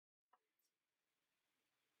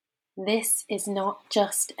This is not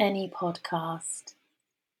just any podcast.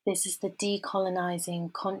 This is the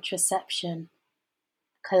Decolonizing Contraception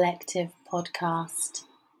Collective podcast.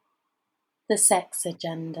 The Sex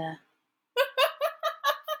Agenda.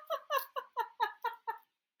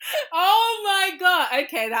 Oh my god.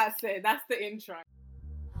 Okay, that's it. That's the intro.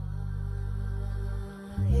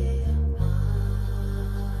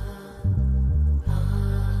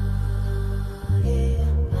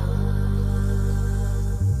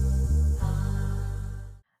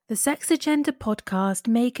 The Sex Agenda podcast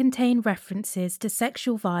may contain references to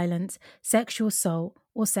sexual violence, sexual assault,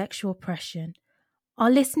 or sexual oppression.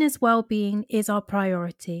 Our listeners' well-being is our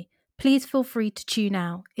priority. Please feel free to tune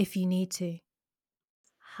out if you need to.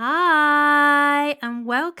 Hi, and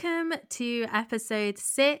welcome to episode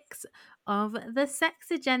 6 of the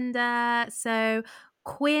Sex Agenda. So,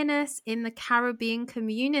 queerness in the Caribbean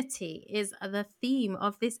community is the theme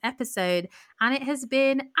of this episode, and it has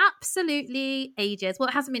been absolutely ages. Well,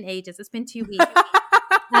 it hasn't been ages, it's been 2 weeks.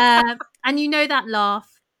 And you know that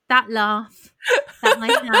laugh that I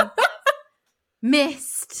have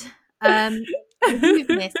missed. You've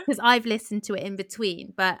missed because I've listened to it in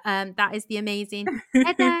between, but that is the amazing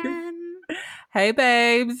Adam. Hey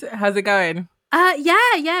babes, how's it going?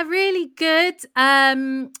 Yeah, really good.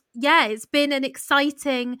 It's been an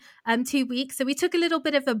exciting 2 weeks. So we took a little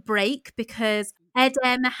bit of a break because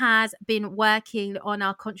Edem has been working on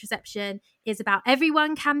our Contraception is About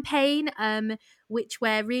Everyone campaign, which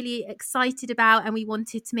we're really excited about, and we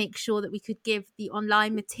wanted to make sure that we could give the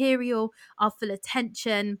online material our full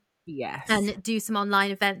attention. Yes. And do some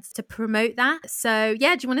online events to promote that. So,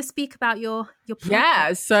 yeah, do you want to speak about your project?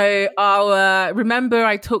 Yeah, so I'll remember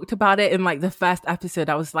I talked about it in like the first episode.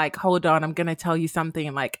 I was like, hold on, I'm going to tell you something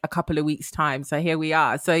in like a couple of weeks' time. So here we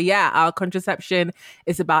are. So yeah, our Contraception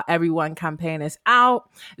is About Everyone campaign is out.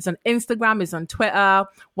 It's on Instagram, it's on Twitter.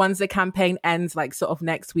 Once the campaign ends, like sort of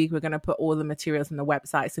next week, we're going to put all the materials on the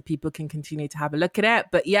website so people can continue to have a look at it.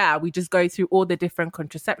 But yeah, we just go through all the different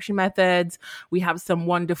contraception methods. We have some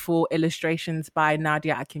wonderful illustrations by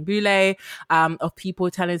Nadia Akimbule of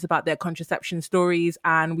people telling us about their contraception stories,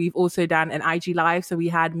 and we've also done an IG live. So we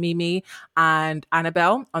had Mimi and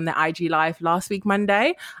Annabelle on the IG live last week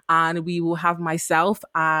Monday, and we will have myself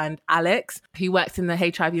and Alex, who works in the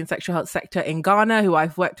HIV and sexual health sector in Ghana, who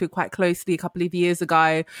I've worked with quite closely a couple of years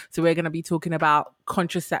ago. So we're going to be talking about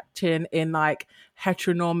contraception in like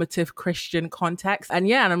heteronormative Christian context. And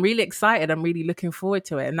yeah, and I'm really excited. I'm really looking forward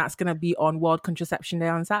to it. And that's going to be on World Contraception Day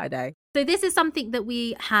on Saturday. So this is something that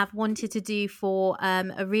we have wanted to do for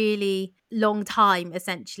a really long time,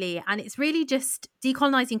 essentially. And it's really just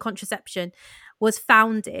Decolonizing Contraception was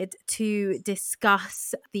founded to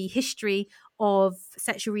discuss the history of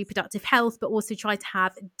sexual reproductive health, but also try to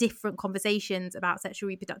have different conversations about sexual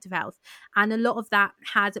reproductive health. And a lot of that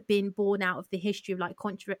had been born out of the history of like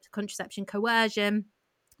contraception coercion,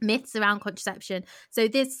 myths around contraception. So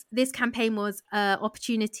this campaign was an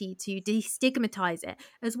opportunity to destigmatize it,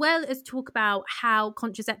 as well as talk about how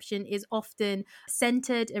contraception is often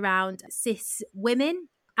centered around cis women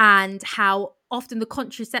and how often the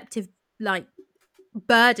contraceptive like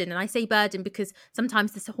burden, and I say burden because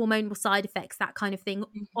sometimes the hormonal side effects, that kind of thing,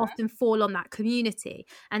 often fall on that community,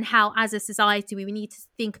 and how as a society we need to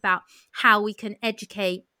think about how we can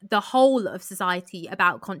educate the whole of society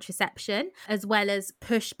about contraception, as well as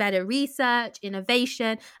push better research,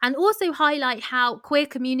 innovation, and also highlight how queer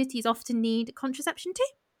communities often need contraception too.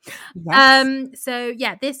 Yes. So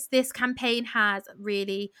yeah, this campaign has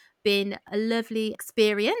really been a lovely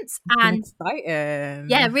experience and exciting.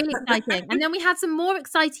 Yeah, really exciting. And then we had some more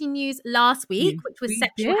exciting news last week, which was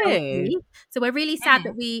Sexual Health Week. So we're really sad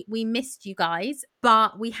that we missed you guys,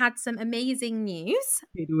 but we had some amazing news.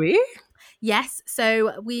 Did we? Yes.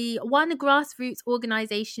 So we won a Grassroots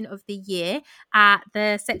Organisation of the Year at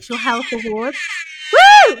the Sexual Health Awards.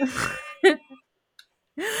 Woo!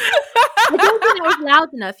 I don't think that was loud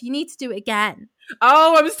enough. You need to do it again.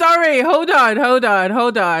 Oh, I'm sorry. Hold on.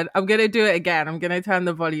 I'm going to do it again. I'm going to turn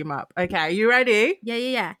the volume up. Okay, you ready?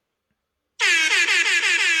 Yeah.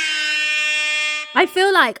 I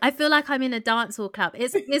feel like I'm in a dancehall club.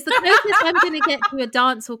 It's the closest I'm going to get to a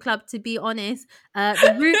dancehall club, to be honest.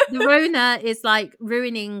 The Rona is like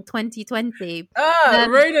ruining 2020.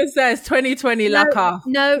 Rona says 2020 lacquer.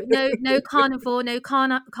 No carnival,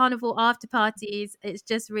 carnival after parties. It's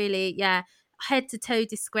just really, head to toe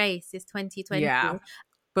disgrace is 2020. Yeah.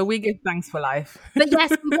 But we give thanks for life. But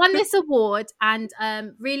yes, we won this award, and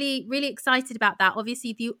really, really excited about that.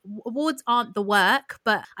 Obviously, the awards aren't the work,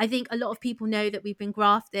 but I think a lot of people know that we've been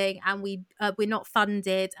grafting, and we're not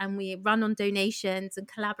funded, and we run on donations and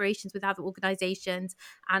collaborations with other organisations.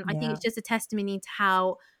 And I think it's just a testimony to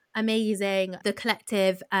how amazing, the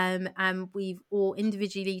collective, and we've all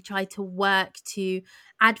individually tried to work to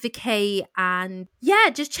advocate and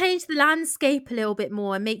just change the landscape a little bit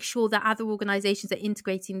more and make sure that other organizations are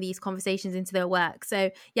integrating these conversations into their work.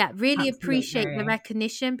 So really appreciate the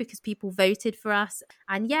recognition, because people voted for us,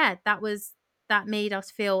 and that made us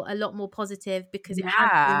feel a lot more positive, because it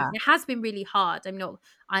has been really hard.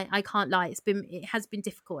 I can't lie, it has been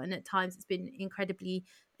difficult, and at times it's been incredibly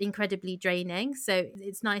draining. So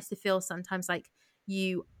it's nice to feel sometimes like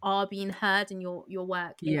you are being heard and your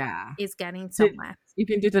work is getting somewhere. You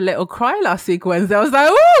even did a little cry last week Wednesday. I was like,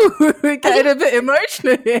 ooh, getting a bit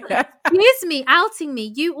emotional here. Excuse me, outing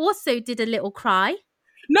me. You also did a little cry.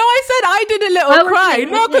 No, I said I did a little cry.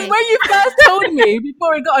 No, because when you first told me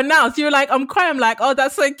before it got announced, you were like, I'm crying. I'm like, oh,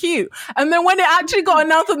 that's so cute. And then when it actually got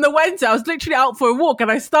announced on the Wednesday, I was literally out for a walk and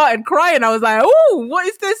I started crying. I was like, oh, what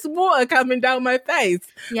is this water coming down my face?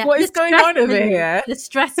 What is going on over here? The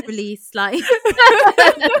stress release, like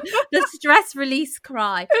the stress release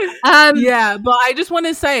cry. But I just want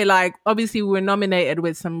to say, like, obviously we were nominated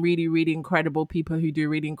with some really, really incredible people who do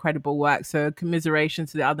really incredible work. So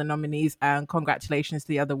commiserations to the other nominees and congratulations to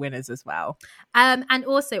the other winners as well. And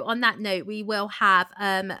also on that note, we will have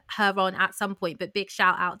her on at some point, but big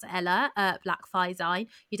shout out to Ella Black Fizine,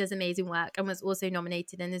 who does amazing work and was also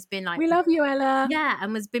nominated and has been like, we love you, Ella.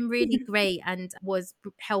 And has been really great and was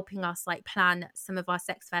helping us like plan some of our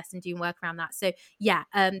Sex Fest and doing work around that. So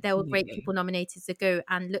there were great people nominated, to go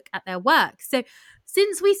and look at their work. So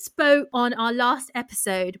since we spoke on our last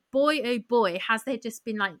episode, boy oh boy, has there just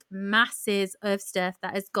been like masses of stuff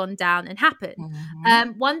that has gone down and happened.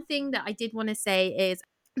 One thing that I did want to say is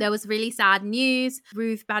there was really sad news.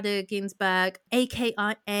 Ruth Bader Ginsburg,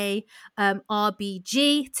 aka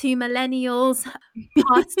RBG, 2 millennials,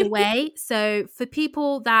 passed away. So for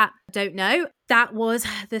people that don't know, that was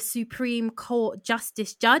the Supreme Court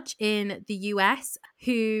Justice Judge in the US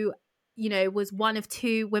who was one of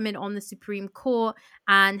 2 women on the Supreme Court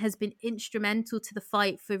and has been instrumental to the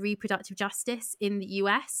fight for reproductive justice in the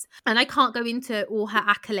US. And I can't go into all her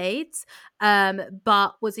accolades,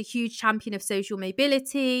 but was a huge champion of social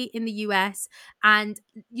mobility in the US. And,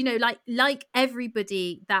 like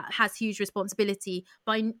everybody that has huge responsibility,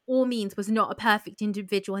 by all means was not a perfect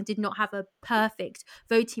individual and did not have a perfect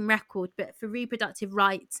voting record, but for reproductive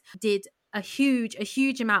rights did a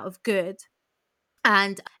huge amount of good.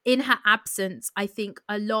 And in her absence, I think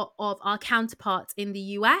a lot of our counterparts in the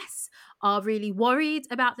US are really worried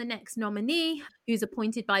about the next nominee who's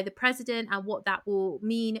appointed by the president and what that will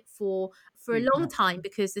mean for a long time,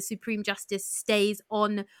 because the Supreme Justice stays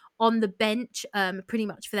on the bench pretty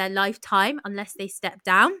much for their lifetime unless they step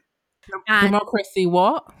down. Democracy,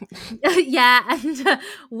 what? And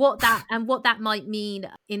what that might mean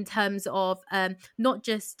in terms of not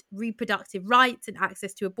just reproductive rights and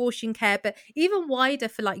access to abortion care, but even wider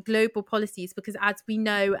for like global policies, because as we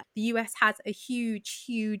know, the US has a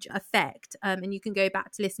huge effect, and you can go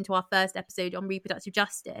back to listen to our first episode on reproductive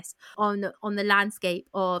justice on the landscape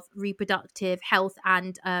of reproductive health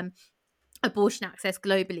and abortion access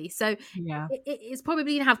globally. So it's probably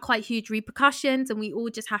going to have quite huge repercussions, and we all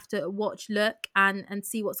just have to look and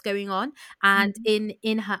see what's going on. And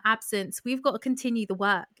in her absence, we've got to continue the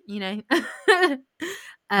work,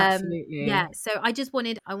 Absolutely. So I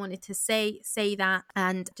wanted to say that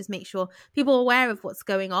and just make sure people are aware of what's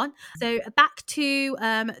going on. So back to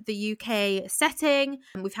the UK setting,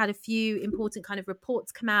 we've had a few important kind of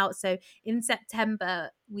reports come out. So in September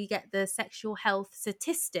we get the sexual health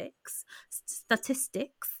statistics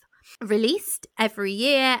released every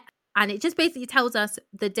year. And it just basically tells us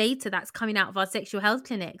the data that's coming out of our sexual health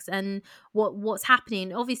clinics and what's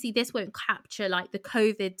happening. Obviously, this won't capture like the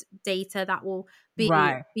COVID data that will be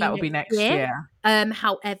that will be next year.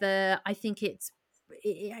 However, I think it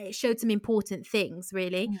showed some important things,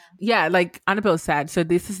 really. Yeah, like Annabelle said, so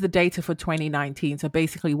this is the data for 2019. So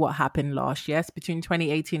basically what happened last year, between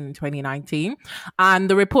 2018 and 2019. And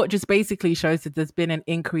the report just basically shows that there's been an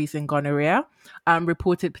increase in gonorrhea,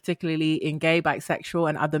 reported particularly in gay, bisexual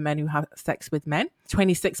and other men who have sex with men.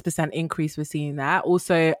 26% increase we're seeing there.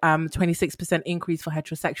 Also, 26% increase for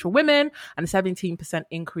heterosexual women and 17%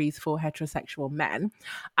 increase for heterosexual men.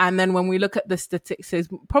 And then when we look at the statistics,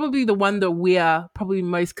 probably the one that we are probably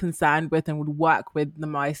most concerned with and would work with the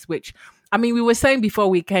most, which, I mean, we were saying before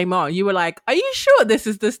we came on, you were like, are you sure this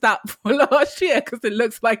is the stat for last year? Because it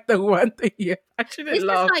looks like the one thing you actually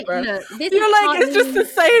laugh at. You're like, it's just the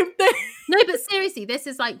same thing. No, but seriously, this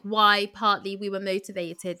is like why partly we were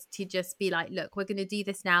motivated to just be like, look, we're going to do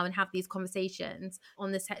this now and have these conversations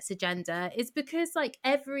on the sex agenda, is because like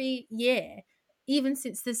every year, even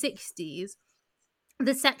since the 60s,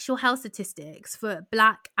 the sexual health statistics for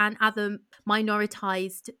Black and other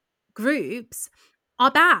minoritized groups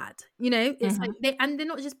are bad. You know, it's like they're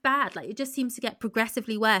not just bad, like it just seems to get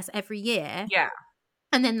progressively worse every year. Yeah.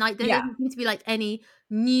 And then like there doesn't seem to be like any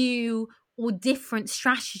new or different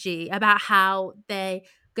strategy about how they're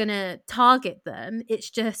gonna target them. It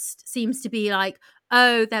just seems to be like,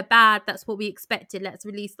 oh, they're bad, that's what we expected, let's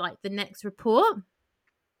release like the next report.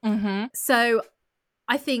 So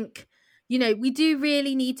I think, you know, we do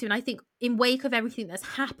really need to, and I think in wake of everything that's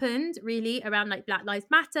happened really around like Black Lives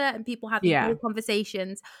Matter and people having real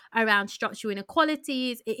conversations around structural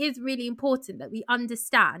inequalities, it is really important that we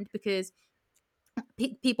understand, because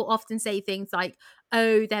people often say things like,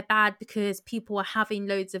 oh, they're bad because people are having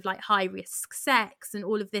loads of like high risk sex and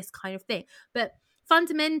all of this kind of thing. But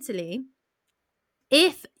fundamentally,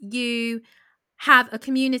 if you have a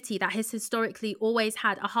community that has historically always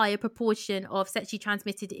had a higher proportion of sexually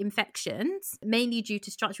transmitted infections, mainly due to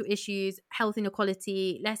structural issues, health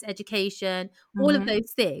inequality, less education, all of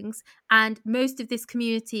those things, and most of this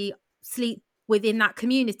community sleep within that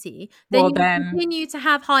community, then you continue to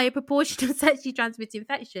have higher proportion of sexually transmitted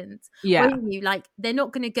infections. Won't you? Like, they're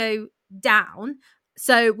not going to go down.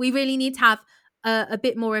 So we really need to have a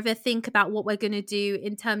bit more of a think about what we're going to do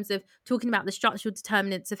in terms of talking about the structural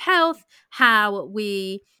determinants of health, how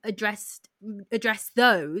we address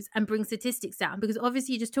those and bring statistics down. Because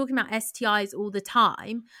obviously just talking about STIs all the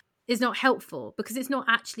time is not helpful, because it's not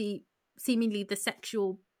actually seemingly the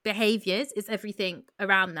sexual behaviors, it's everything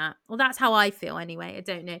around that. Well, that's how I feel anyway. I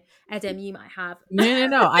don't know, Edem, you might have. No.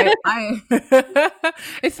 I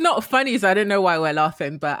it's not funny, so I don't know why we're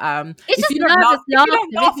laughing, but it's if just you don't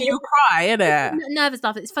laugh, you cry, isn't it? It's nervous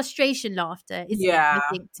laughter. It's frustration laughter, isn't it? I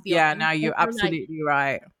think, to be honest. No, you're absolutely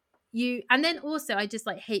right. And then also I just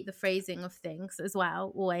like hate the phrasing of things as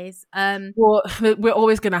well, always. Well, we're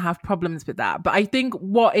always going to have problems with that, but I think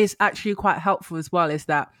what is actually quite helpful as well is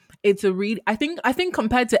that it's a read. I think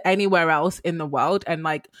compared to anywhere else in the world, and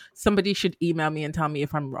like somebody should email me and tell me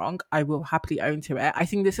if I'm wrong, I will happily own to it. I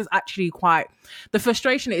think this is actually quite, the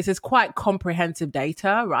frustration is it's quite comprehensive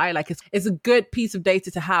data, right? Like it's a good piece of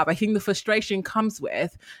data to have. I think the frustration comes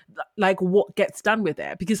with like what gets done with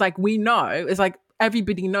it, because like we know, it's like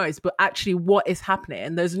everybody knows, but actually what is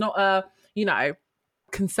happening, there's not a, you know,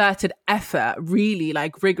 concerted effort, really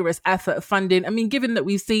like rigorous effort, funding. I mean, given that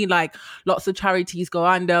we've seen like lots of charities go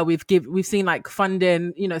under, we've seen like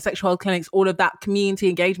funding, you know, sexual health clinics, all of that community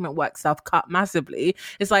engagement work stuff cut massively.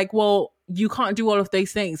 It's like, well, you can't do all of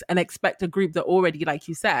those things and expect a group that already, like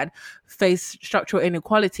you said, face structural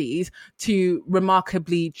inequalities to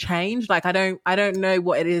remarkably change. Like, I don't know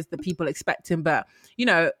what it is that people expecting, but you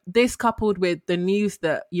know, this coupled with the news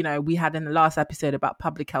that, you know, we had in the last episode about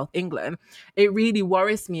Public Health England, it really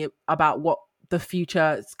worries me about what the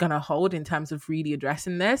future is going to hold in terms of really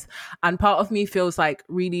addressing this. And part of me feels like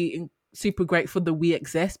really super grateful that we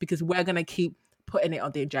exist, because we're going to keep putting it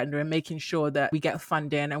on the agenda and making sure that we get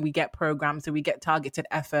funding and we get programs and we get targeted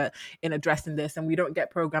effort in addressing this, and we don't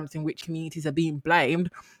get programs in which communities are being blamed,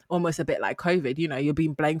 almost a bit like COVID. You know, you're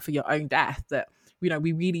being blamed for your own death. That, you know,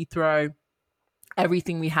 we really throw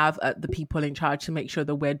everything we have at the people in charge to make sure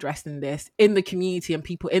that we're addressing this in the community, and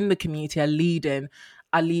people in the community are leading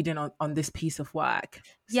on this piece of work.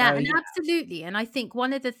 Absolutely. And I think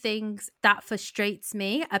one of the things that frustrates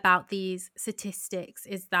me about these statistics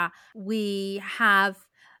is that we have,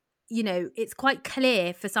 you know, it's quite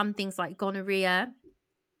clear for some things like gonorrhea,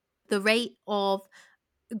 the rate of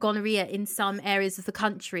gonorrhea in some areas of the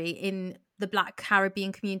country, in the Black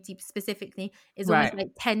Caribbean community specifically, is almost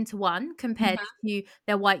like 10 to 1 compared to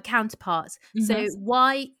their white counterparts. So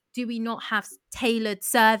why do we not have tailored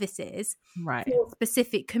services for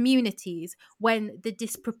specific communities when the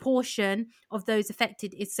disproportion of those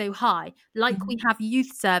affected is so high? Like we have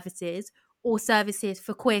youth services or services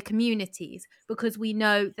for queer communities, because we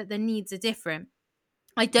know that the needs are different.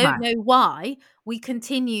 I don't know why we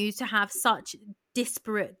continue to have such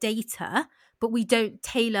disparate data, but we don't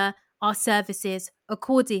tailor our services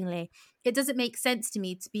accordingly. It doesn't make sense to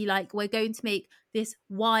me to be like, we're going to make this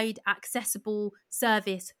wide accessible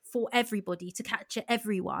service for everybody to capture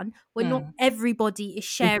everyone, when not everybody is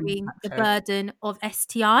sharing the burden of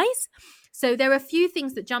STIs. So there are a few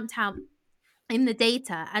things that jumped out in the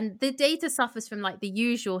data, and the data suffers from like the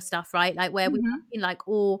usual stuff, right? Like where we're in like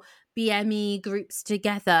all BME groups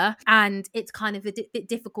together, and it's kind of a bit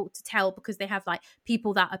difficult to tell because they have like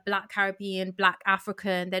people that are Black Caribbean, Black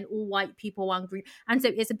African, then all white people one group, and so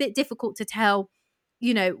it's a bit difficult to tell,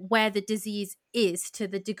 you know, where the disease is to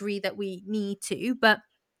the degree that we need to. But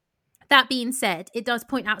that being said, it does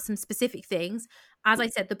point out some specific things. As I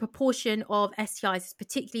said, the proportion of STIs is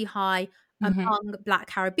particularly high among Black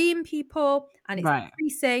Caribbean people, and it's Right.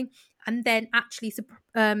 increasing. And then actually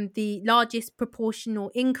the largest proportional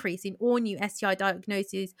increase in all new STI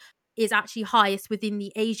diagnoses is actually highest within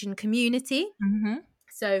the Asian community.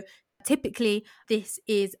 So typically this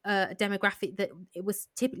is a demographic that it was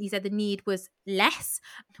typically said the need was less,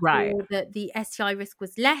 Right. or that the STI risk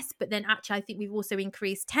was less. But then actually I think we've also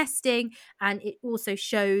increased testing, and it also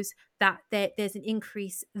shows that there's an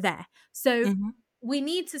increase there. So we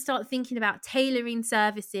need to start thinking about tailoring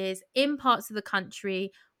services in parts of the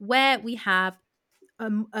country where we have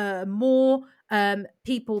more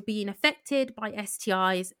people being affected by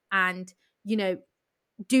STIs, and, you know,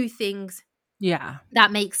 do things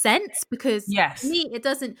that make sense. Because to me, it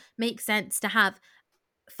doesn't make sense to have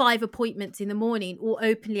 5 appointments in the morning all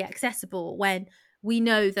openly accessible when we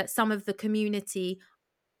know that some of the community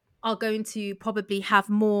are going to probably have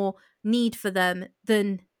more need for them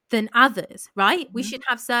than others, right? We should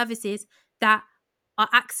have services that are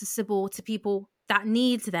accessible to people that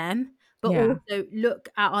need them, but also look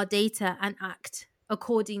at our data and act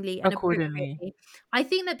accordingly and appropriately. I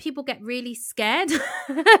think that people get really scared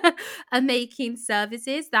of making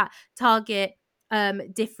services that target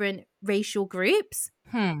different racial groups.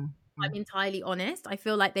 I'm entirely honest. I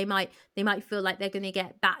feel like they might feel like they're going to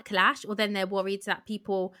get backlash, or then they're worried that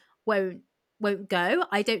people won't go.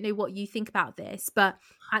 I don't know what you think about this, but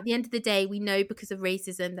at the end of the day, we know because of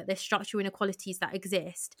racism that there's structural inequalities that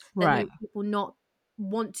exist that make people not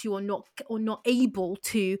want to, or not able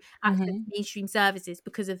to access mainstream services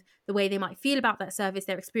because of the way they might feel about that service,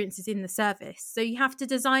 their experiences in the service. So you have to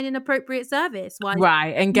design an appropriate service,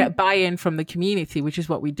 and get buy-in from the community, which is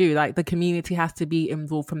what we do. Like, the community has to be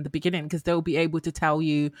involved from the beginning, because they'll be able to tell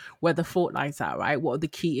you where the fault lines are, right? What are the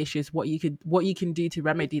key issues, what you can do to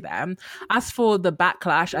remedy them. As for the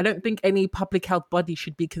backlash, I don't think any public health body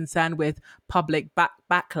should be concerned with public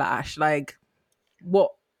backlash. Like,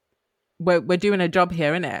 what we're doing a job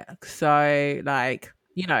here, innit? So, like,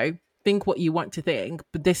 you know, think what you want to think,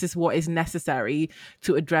 but this is what is necessary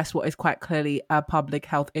to address what is quite clearly a public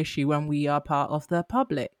health issue when we are part of the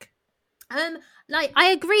public. Like, I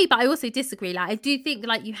agree, but I also disagree. Like, I do think,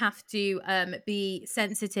 like, you have to be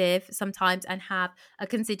sensitive sometimes and have a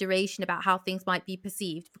consideration about how things might be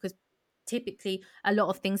perceived, because typically a lot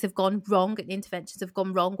of things have gone wrong and interventions have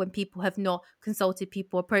gone wrong when people have not consulted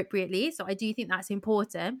people appropriately. So I do think that's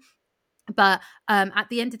important. But at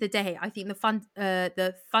the end of the day, I think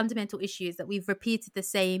the fundamental issue is that we've repeated the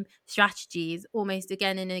same strategies almost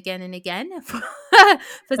again and again and again for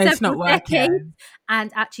several decades,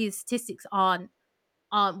 and actually the statistics aren't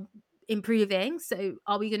improving. So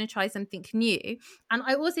are we going to try something new? And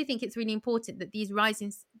I also think it's really important that these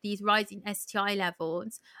rising STI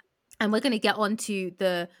levels, and we're going to get onto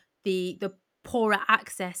the poorer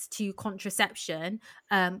access to contraception,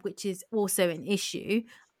 which is also an issue,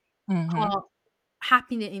 are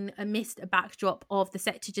happening amidst a backdrop of the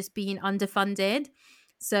sector just being underfunded.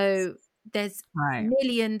 So there's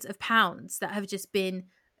millions of pounds that have just been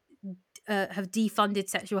have defunded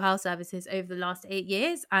sexual health services over the last 8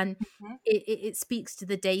 years, and it speaks to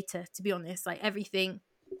the data, to be honest. Like, everything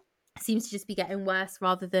seems to just be getting worse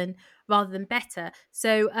rather than better.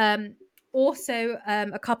 So also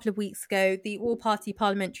a couple of weeks ago, the all-party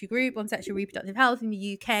parliamentary group on sexual reproductive health in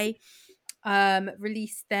the UK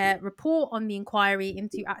released their report on the inquiry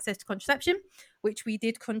into access to contraception, which we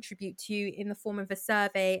did contribute to in the form of a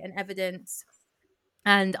survey and evidence.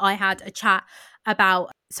 And I had a chat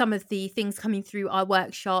about some of the things coming through our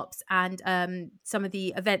workshops and some of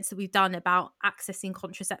the events that we've done about accessing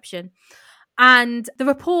contraception. And the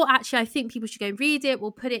report, actually, I think people should go and read it.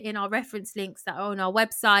 We'll put it in our reference links that are on our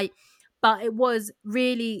website. But it was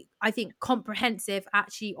really, I think, comprehensive,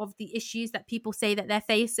 actually, of the issues that people say that they're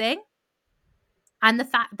facing. And the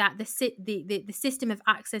fact that the system of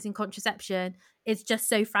accessing contraception is just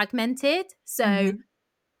so fragmented. So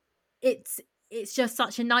it's just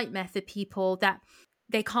such a nightmare for people that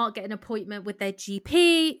they can't get an appointment with their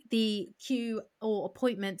GP. The queue or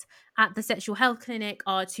appointments at the sexual health clinic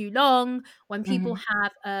are too long. When people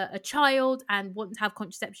have a child and want to have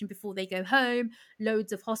contraception before they go home,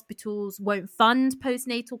 loads of hospitals won't fund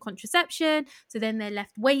postnatal contraception. So then they're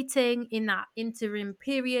left waiting in that interim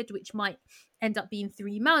period, which might end up being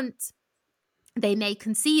 3 months. They may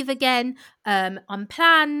conceive again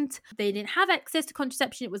unplanned. They didn't have access to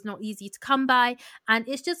contraception. It was not easy to come by. And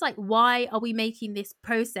it's just like, why are we making this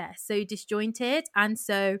process so disjointed and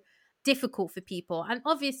so difficult for people? And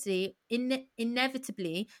obviously,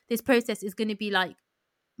 inevitably, this process is going to be like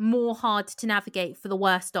more hard to navigate for the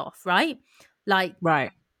worst off, right? Like,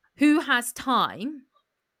 who has time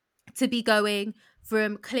to be going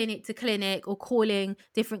from clinic to clinic or calling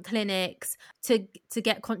different clinics to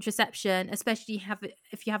get contraception, especially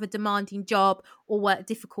if you have a demanding job or work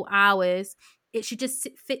difficult hours. It should just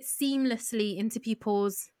fit seamlessly into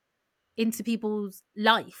people's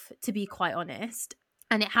life, to be quite honest.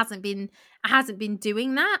 And it hasn't been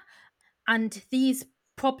doing that. And these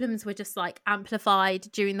problems were just like amplified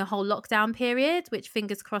during the whole lockdown period, which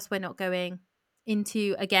fingers crossed we're not going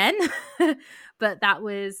into again. But that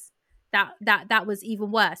was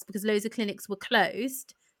even worse because loads of clinics were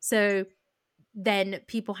closed. So then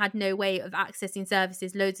people had no way of accessing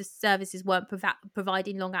services. Loads of services weren't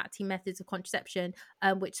providing long-acting methods of contraception,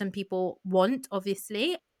 which some people want,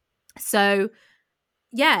 obviously. So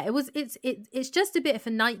yeah, it's just a bit of a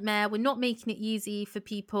nightmare. We're not making it easy for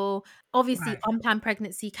people. Obviously, unplanned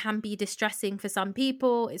pregnancy can be distressing for some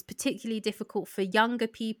people. It's particularly difficult for younger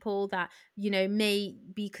people that, may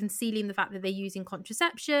be concealing the fact that they're using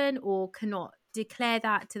contraception or cannot declare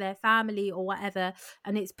that to their family or whatever.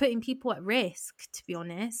 And it's putting people at risk, to be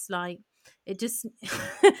honest. Like, it just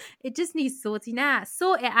it just needs sorting out.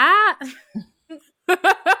 Sort it out.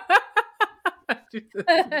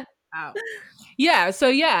 Out. Yeah, so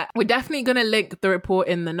we're definitely going to link the report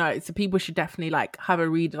in the notes, so people should definitely like have a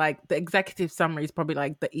read. Like the executive summary is probably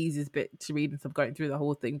like the easiest bit to read instead of going through the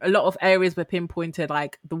whole thing. A lot of areas were pinpointed,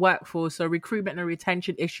 like the workforce, so recruitment and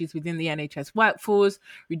retention issues within the NHS workforce,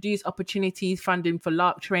 reduced opportunities, funding for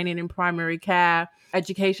LARC training in primary care,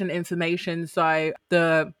 education information. So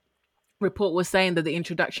the report was saying that the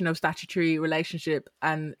introduction of statutory relationship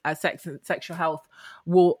and sex and sexual health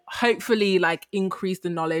will hopefully like increase the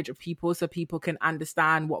knowledge of people so people can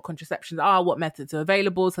understand what contraceptions are, what methods are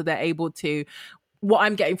available, so they're able to, what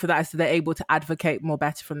I'm getting for that is that they're able to advocate more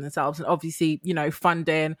better for themselves. And obviously,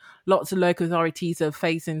 funding, lots of local authorities are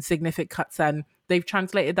facing significant cuts, and they've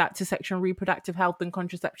translated that to sexual and reproductive health and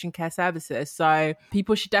contraception care services. So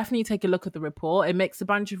people should definitely take a look at the report. It makes a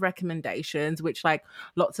bunch of recommendations, which like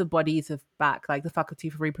lots of bodies have backed, like the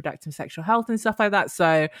Faculty for Reproductive and Sexual Health and stuff like that.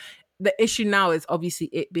 So the issue now is obviously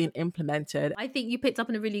it being implemented. I think you picked up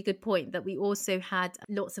on a really good point that we also had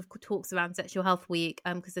lots of talks around Sexual Health Week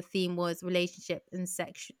because the theme was relationship and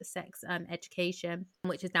sex education,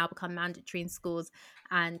 which has now become mandatory in schools.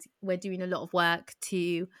 And we're doing a lot of work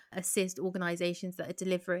to assist organisations that are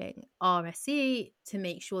delivering RSE to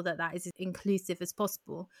make sure that that is as inclusive as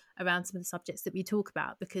possible around some of the subjects that we talk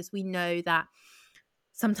about, because we know that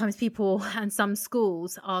sometimes people and some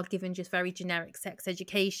schools are given just very generic sex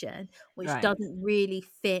education, which doesn't really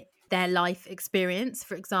fit their life experience.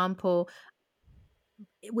 For example,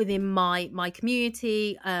 within my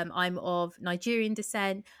community, I'm of Nigerian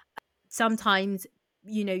descent. Sometimes,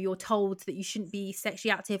 you're told that you shouldn't be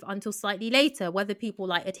sexually active until slightly later, whether people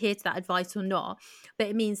like adhere to that advice or not. But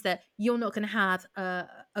it means that you're not going to have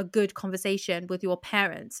a good conversation with your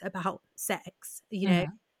parents about sex,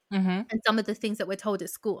 Mm-hmm. And some of the things that we're told at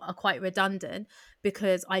school are quite redundant,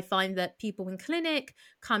 because I find that people in clinic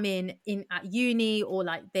come in at uni, or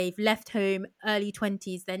like they've left home early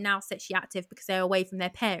 20s, they're now sexually active because they're away from their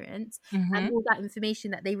parents. Mm-hmm. And all that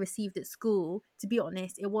information that they received at school, to be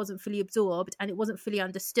honest, it wasn't fully absorbed and it wasn't fully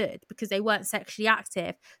understood because they weren't sexually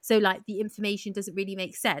active. So like the information doesn't really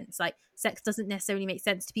make sense. Like sex doesn't necessarily make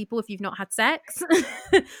sense to people if you've not had sex.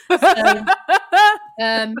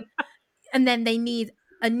 And then they need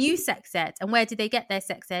a new sex ed. And where do they get their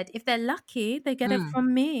sex ed? If they're lucky, they get it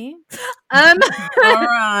from me. All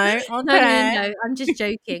right. Okay. No, I'm just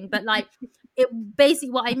joking. But like, it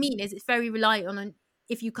basically, what I mean is it's very reliant on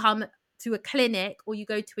if you come to a clinic or you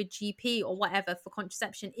go to a GP or whatever for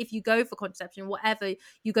contraception. If you go for contraception, whatever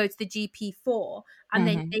you go to the GP for, and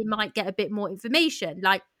then they might get a bit more information.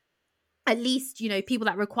 Like, at least, people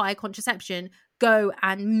that require contraception go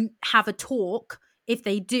and have a talk if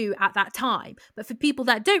they do at that time. But for people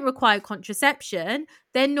that don't require contraception,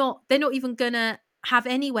 they're not even gonna have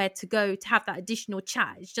anywhere to go to have that additional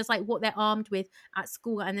chat. It's just like what they're armed with at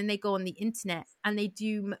school, and then they go on the internet and they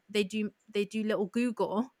do little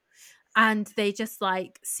Google, and they just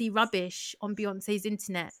like see rubbish on Beyonce's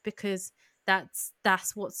internet because that's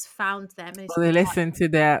what's found them. So they listen to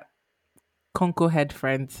their Conco head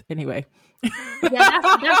friends anyway. Yeah,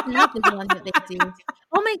 that's another one that they do.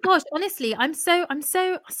 Oh my gosh, honestly, I'm so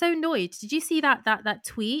annoyed. Did you see that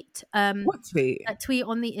tweet? What tweet? That tweet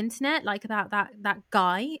on the internet, like about that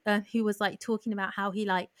guy who was like talking about how he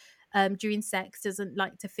like during sex doesn't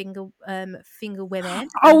like to finger women.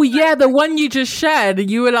 Oh yeah, the one you just shared.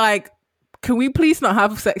 You were like, can we please not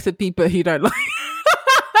have sex with people who don't like?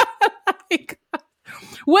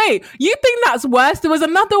 Wait, you think that's worse? There was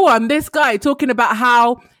another one, this guy talking about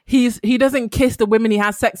how he doesn't kiss the women he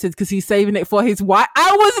has sex with because he's saving it for his wife.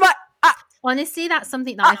 I was like, Honestly, that's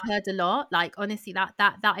something that I've heard a lot. Like, honestly, that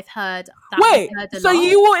I've heard. Wait, I've heard a so lot.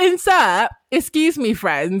 you will insert, excuse me,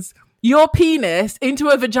 friends, your penis into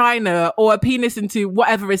a vagina or a penis into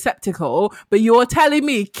whatever receptacle, but you're telling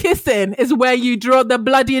me kissing is where you draw the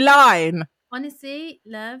bloody line? Honestly,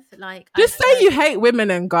 love, like, Just say you hate women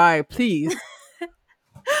and guy, please.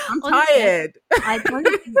 I'm tired.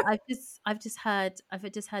 I've just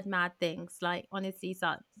heard mad things. Like, honestly,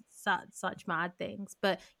 such mad things.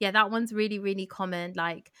 But yeah, that one's really, really common.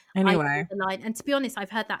 Like, Anyway, the line, and to be honest,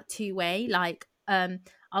 I've heard that two-way. Like,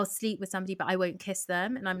 I'll sleep with somebody, but I won't kiss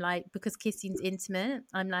them, and I'm like, because kissing's intimate.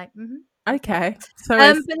 I'm like, okay. So,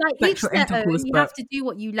 but like, each sexual their own. intercourse, You but have to do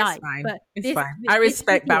what you like. fine. But It's fine. I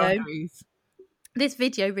respect boundaries. This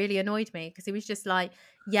video really annoyed me because it was just like,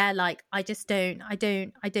 yeah, like, I don't like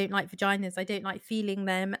vaginas. I don't like feeling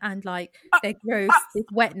them, and like, they're gross, this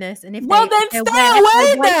wetness. And if then stay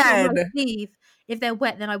away. If they're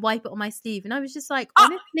wet, then I wipe it on my sleeve. And I was just like,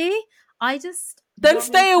 honestly, I just then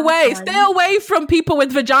stay away. Stay away from people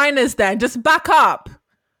with vaginas. Then just back up.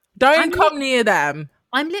 Don't come near them.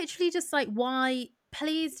 I'm literally just like, why?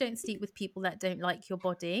 Please don't sleep with people that don't like your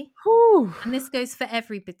body. Whew. And this goes for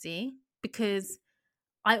everybody, because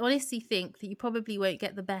I honestly think that you probably won't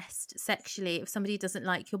get the best sexually if somebody doesn't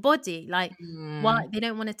like your body. Like, why? They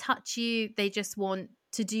don't want to touch you. They just want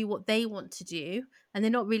to do what they want to do, and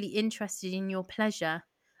they're not really interested in your pleasure.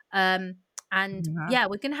 And yeah,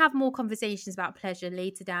 we're going to have more conversations about pleasure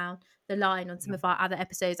later down the line on some of our other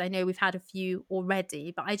episodes. I know we've had a few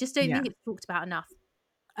already, but I just don't think it's talked about enough.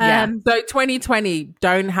 So 2020,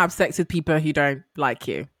 don't have sex with people who don't like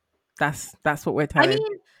you. That's what we're telling. I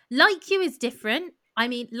mean, like you is different. I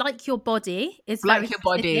mean, like your body is like your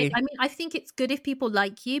body. I mean, I think it's good if people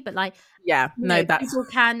like you, but like, people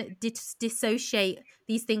can dissociate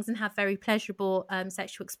these things and have very pleasurable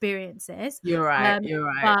sexual experiences. You're right.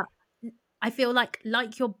 But I feel like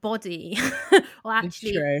your body, or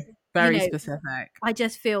actually, it's true. Very specific. I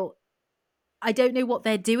just feel, I don't know what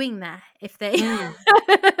they're doing there. If they,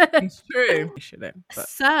 it's true. Shouldn't. But.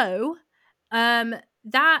 So,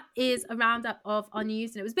 that is a roundup of our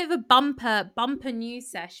news, and it was a bit of a bumper news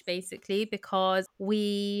sesh, basically, because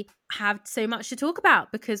we have so much to talk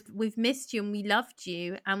about, because we've missed you and we loved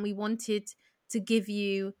you, and we wanted to give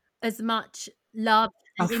you as much love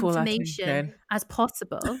and information as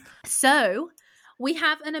possible. So we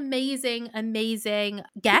have an amazing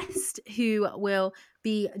guest who will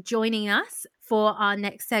be joining us for our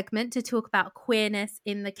next segment to talk about queerness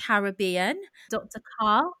in the Caribbean, Dr.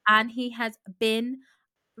 Carl, and he has been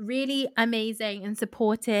really amazing and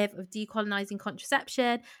supportive of decolonizing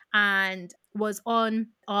contraception, and was on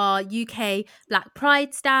our UK Black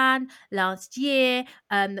Pride stand last year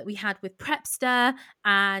that we had with Prepster,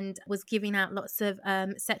 and was giving out lots of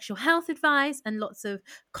sexual health advice and lots of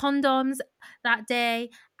condoms that day.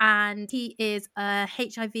 And he is a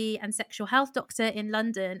HIV and sexual health doctor in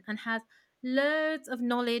London, and has loads of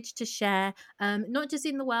knowledge to share, not just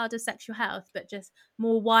in the world of sexual health, but just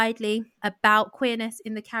more widely about queerness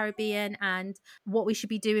in the Caribbean and what we should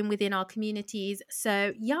be doing within our communities.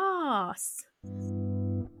 So, yes.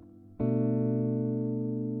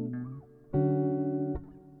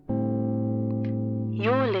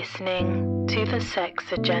 You're listening to The Sex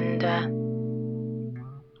Agenda.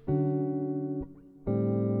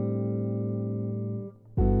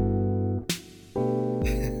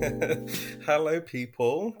 Hello,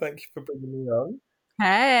 people. Thank you for bringing me on.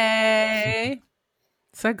 Hey.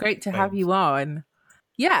 So great to have you on.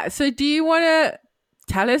 Yeah. So do you want to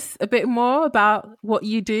tell us a bit more about what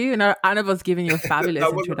you do? And Annabelle's giving you a fabulous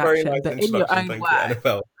introduction, nice but in your own Thank words. you,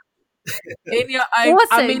 Annabelle. In your own, also,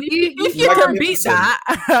 I mean, if you can beat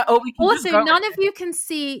that, or we can also, none of you can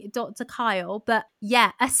see Dr. Kyle, but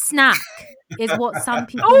yeah, a snack is what some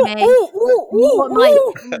people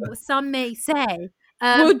some may say.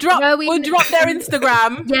 We'll drop their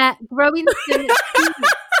Instagram. Yeah, growing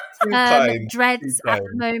dreads at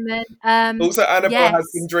the moment. Also, Annabelle has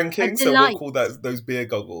been drinking, so we'll call that those beer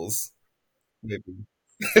goggles. Maybe.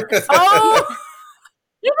 Oh,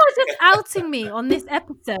 you were just outing me on this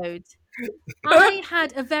episode. I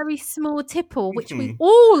had a very small tipple, which we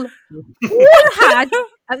all had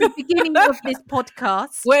at the beginning of this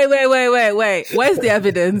podcast. Wait. Where's the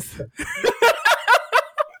evidence?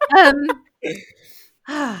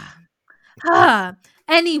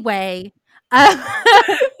 Anyway,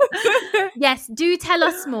 yes, do tell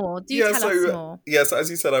us more. Tell us more. Yes,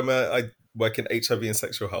 as you said, I work in HIV and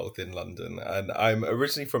sexual health in London, and I'm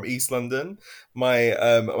originally from East London.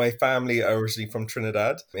 My family are originally from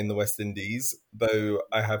Trinidad in the West Indies, though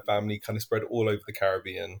I have family kind of spread all over the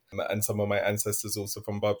Caribbean, and some of my ancestors also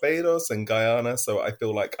from Barbados and Guyana. So I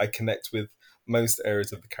feel like I connect with most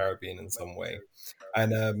areas of the Caribbean in some way.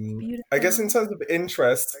 And I guess in terms of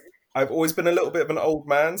interest, I've always been a little bit of an old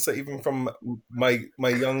man. So even from my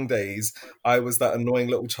young days, I was that annoying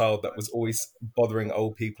little child that was always bothering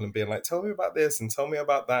old people and being like, tell me about this and tell me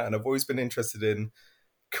about that. And I've always been interested in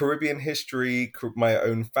Caribbean history, my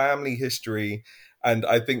own family history. And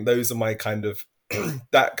I think those are my kind of,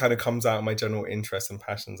 that kind of comes out of my general interests and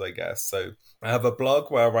passions, I guess. So I have a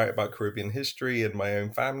blog where I write about Caribbean history and my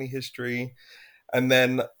own family history. And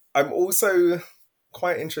then I'm also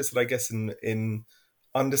quite interested, I guess, in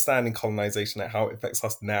understanding colonization and how it affects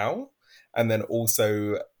us now. And then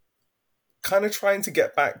also kind of trying to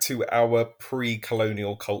get back to our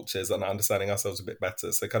pre-colonial cultures and understanding ourselves a bit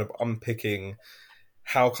better. So kind of unpicking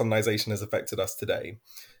how colonization has affected us today.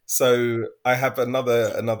 So I have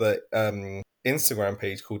another Instagram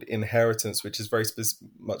page called Inheritance, which is very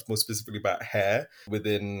much more specifically about hair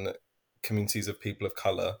within communities of people of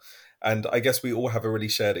color. And I guess we all have a really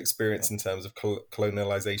shared experience in terms of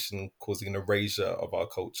colonialization causing an erasure of our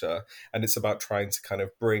culture. And it's about trying to kind of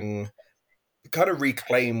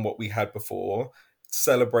reclaim what we had before,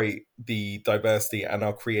 celebrate the diversity and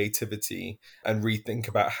our creativity, and rethink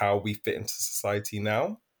about how we fit into society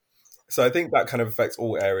now. So I think that kind of affects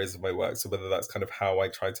all areas of my work. So whether that's kind of how I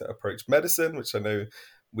try to approach medicine, which I know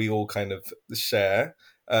we all kind of share,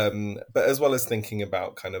 but as well as thinking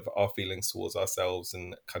about kind of our feelings towards ourselves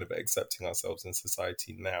and kind of accepting ourselves in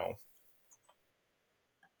society now.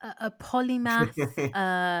 A polymath,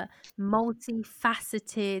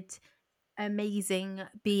 multifaceted, amazing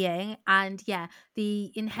being. And yeah,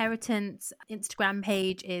 the Inheritance Instagram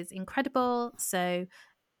page is incredible. So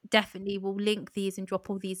definitely we'll link these and drop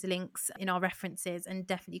all these links in our references, and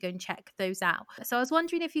definitely go and check those out. So I was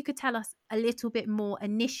wondering if you could tell us a little bit more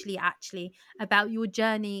initially actually about your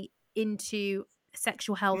journey into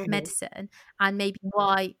sexual health medicine, and maybe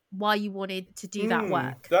why you wanted to do that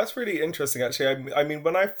work. That's really interesting actually. I mean,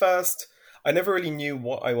 I never really knew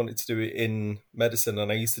what I wanted to do in medicine,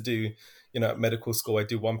 and I used to do, at medical school, I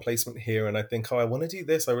do one placement here and I think, I want to do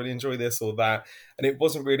this, I really enjoy this or that. And it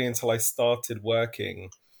wasn't really until I started working,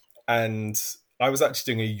 and I was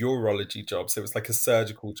actually doing a urology job. So it was like a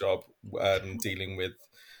surgical job, dealing with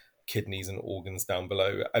kidneys and organs down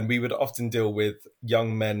below. And we would often deal with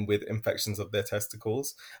young men with infections of their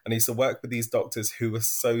testicles. And I used to work with these doctors who were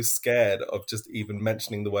so scared of just even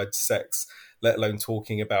mentioning the word sex, let alone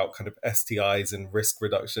talking about kind of STIs and risk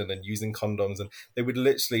reduction and using condoms. And they would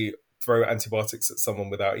literally throw antibiotics at someone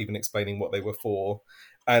without even explaining what they were for.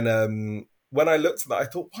 And when I looked at that, I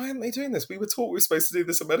thought, why aren't they doing this? We were taught we were supposed to do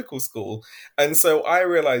this at medical school. And so I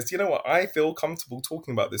realized, you know what, I feel comfortable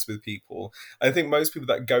talking about this with people. I think most people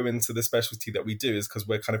that go into the specialty that we do is because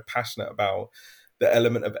we're kind of passionate about the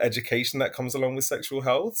element of education that comes along with sexual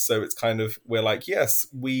health. So it's kind of, we're like, yes,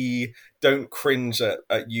 we don't cringe at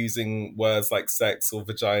using words like sex or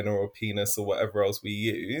vagina or penis or whatever else we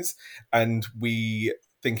use. And we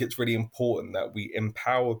think it's really important that we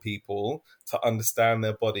empower people to understand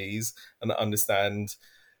their bodies and understand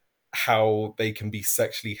how they can be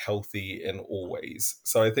sexually healthy in all ways.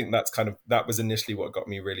 So I think that was initially what got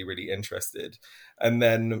me really, really interested. And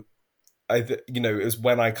then it was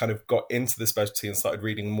when I kind of got into the specialty and started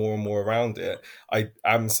reading more and more around it, I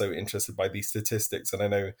am so interested by these statistics. And I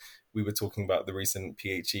know we were talking about the recent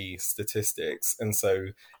PHE statistics. And so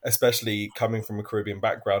especially coming from a Caribbean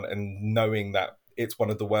background and knowing that it's one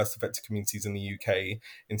of the worst affected communities in the UK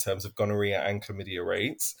in terms of gonorrhea and chlamydia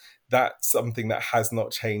rates, that's something that has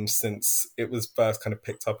not changed since it was first kind of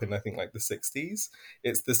picked up in, I think, like the 60s.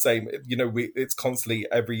 It's the same, it's constantly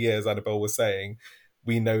every year, as Annabelle was saying,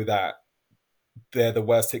 we know that they're the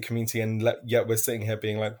worst hit community, and yet we're sitting here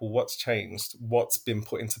being like, well, what's changed? What's been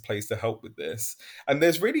put into place to help with this? And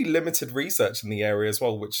there's really limited research in the area as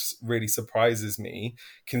well, which really surprises me,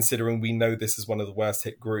 considering we know this is one of the worst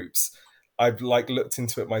hit groups. I've looked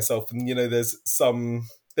into it myself, and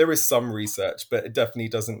there is some research, but it definitely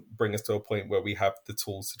doesn't bring us to a point where we have the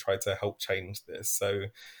tools to try to help change this. So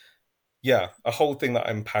yeah, a whole thing that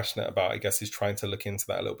I'm passionate about, I guess, is trying to look into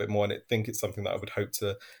that a little bit more. And I think it's something that I would hope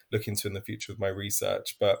to look into in the future with my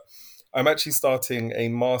research. But I'm actually starting a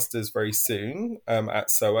master's very soon at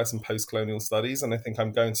SOAS in post-colonial studies. And I think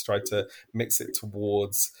I'm going to try to mix it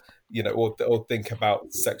towards, or think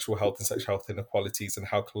about sexual health and sexual health inequalities and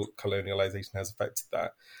how colonialization has affected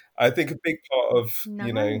that. I think a big part of,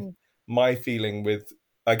 my feeling with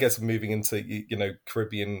I guess moving into,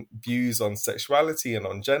 Caribbean views on sexuality and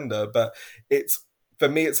on gender, but it's, for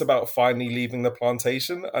me, it's about finally leaving the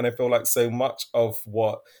plantation. And I feel like so much of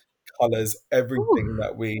what colors Ooh, everything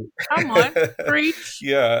that we come on, preach.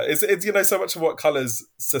 yeah, it's so much of what colors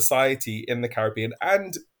society in the Caribbean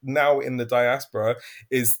and now in the diaspora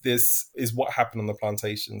is what happened on the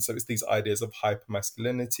plantation. So it's these ideas of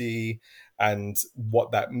hypermasculinity and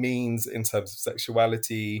what that means in terms of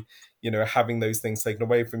sexuality, having those things taken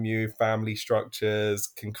away from you, family structures,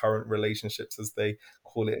 concurrent relationships, as they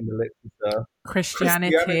call it in the literature.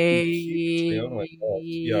 Christianity, hugely. Oh my God.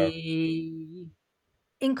 Yeah. Christianity.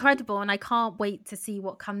 Incredible, and I can't wait to see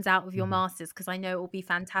what comes out of your Mhm. masters, because I know it will be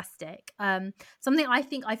fantastic. Something I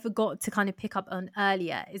think I forgot to kind of pick up on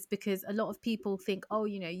earlier is because a lot of people think, oh,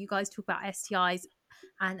 you guys talk about STIs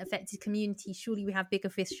and affected communities, surely we have bigger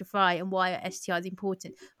fish to fry, and why are STIs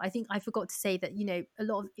important? But I think I forgot to say that a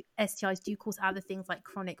lot of STIs do cause other things like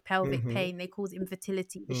chronic pelvic Mhm. pain. They cause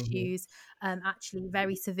infertility Mhm. issues. Actually,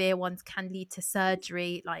 very severe ones can lead to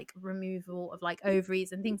surgery, like removal of like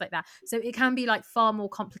ovaries and things like that. So it can be like far more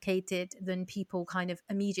complicated than people kind of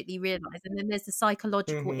immediately realize. And then there's the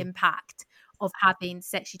psychological Mhm. impact of having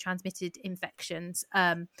sexually transmitted infections,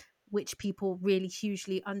 which people really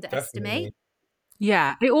hugely underestimate. Definitely.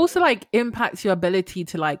 Yeah, it also like impacts your ability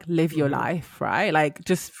to like live your Mhm. life, right? Like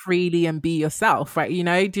just freely and be yourself, right? Do you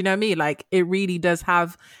know what I mean? Like it really does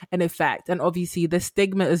have an effect. And obviously the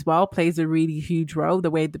stigma as well plays a really huge role,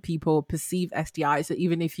 the way that people perceive STIs. So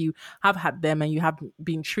even if you have had them and you have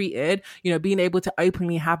been treated, being able to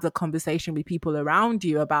openly have the conversation with people around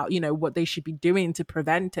you about, what they should be doing to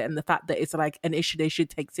prevent it and the fact that it's like an issue they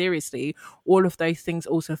should take seriously, all of those things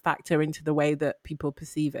also factor into the way that people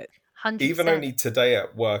perceive it. Even 100%. only today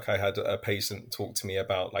at work, I had a patient talk to me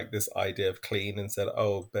about like this idea of clean and said,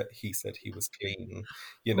 "Oh, but he said he was clean,"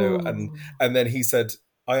 and Oh. then he said,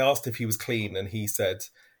 I asked if he was clean, and he said,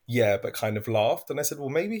 "Yeah," but kind of laughed, and I said, "Well,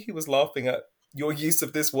 maybe he was laughing at your use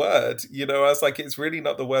of this word." I was like, "It's really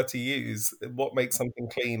not the word to use. What makes something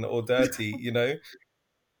clean or dirty?"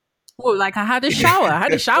 Well, like I had a shower. I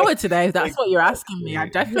had a shower today. If that's what you're asking me. I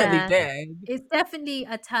Exactly. definitely Yeah, did. it's definitely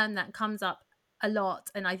a term that comes up a lot,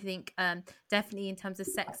 and I think definitely in terms of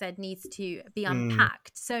sex ed needs to be Mm,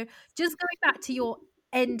 unpacked. So just going back to your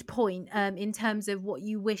end point, in terms of what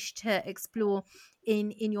you wish to explore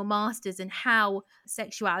in your masters, and how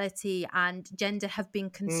sexuality and gender have been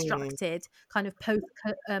mm, constructed kind of post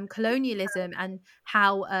colonialism, and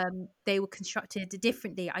how they were constructed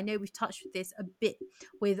differently. I know we've touched with this a bit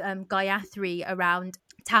with Gayatri around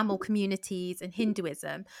Tamil communities and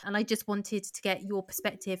Hinduism. And I just wanted to get your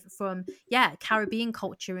perspective from, Caribbean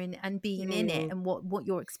culture and being in it, mm. and what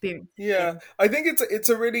your experience has Yeah, been. I think it's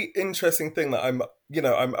a really interesting thing that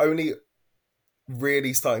I'm only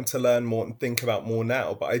really starting to learn more and think about more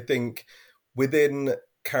now. But I think within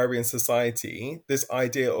Caribbean society, this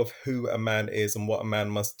idea of who a man is and what a man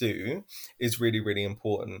must do is really, really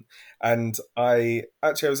important. And I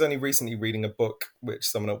was only recently reading a book which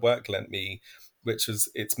someone at work lent me, which was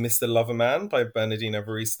It's Mr. Loverman by Bernardine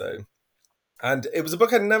Evaristo. And it was a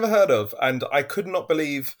book I'd never heard of, and I could not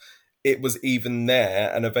believe it was even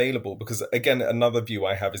there and available, because again, another view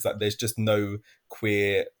I have is that there's just no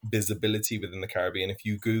queer visibility within the Caribbean. If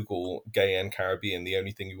you Google gay and Caribbean, the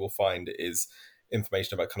only thing you will find is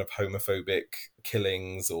information about kind of homophobic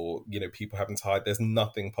killings, or people having to hide. There's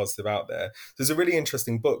nothing positive out there. So it's a really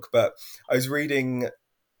interesting book. But I was reading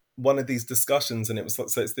one of these discussions, and it was so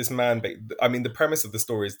it's this man, but I mean the premise of the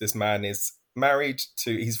story is this man is married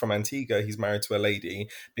to he's from Antigua, he's married to a lady,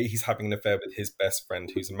 but he's having an affair with his best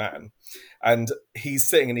friend who's a man. And he's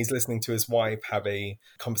sitting and he's listening to his wife have a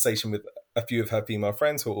conversation with a few of her female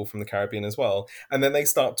friends who are all from the Caribbean as well, and then they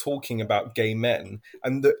start talking about gay men,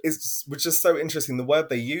 and which is so interesting, the word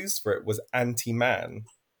they used for it was anti-man,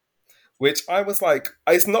 which I was like,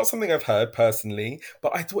 it's not something I've heard personally,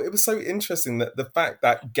 but I thought it was so interesting that the fact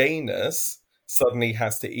that gayness suddenly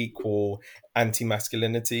has to equal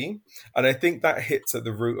anti-masculinity. And I think that hits at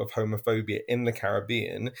the root of homophobia in the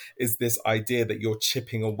Caribbean, is this idea that you're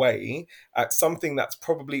chipping away at something that's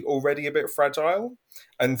probably already a bit fragile.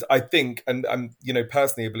 And I think, and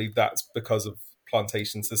personally, I believe that's because of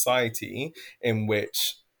plantation society, in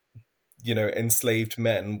which enslaved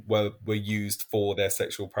men were used for their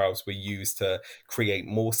sexual prowess, were used to create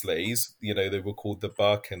more slaves. They were called the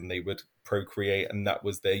buck, and they would procreate, and that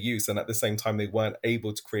was their use. And at the same time, they weren't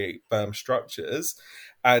able to create firm structures.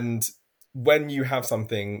 And when you have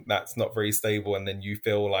something that's not very stable, and then you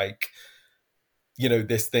feel like,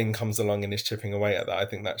 this thing comes along and is chipping away at that, I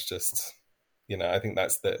think that's just, I think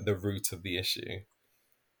that's the root of the issue.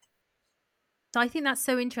 So I think that's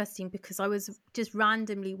so interesting because I was just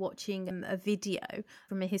randomly watching a video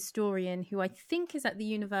from a historian who I think is at the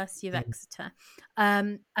University of Exeter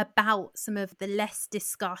about some of the less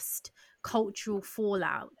discussed cultural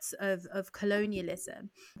fallouts of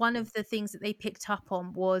colonialism. One of the things that they picked up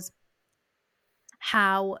on was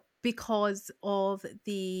how, because of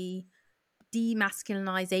the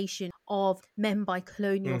demasculinization of men by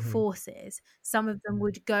colonial forces, some of them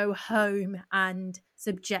would go home and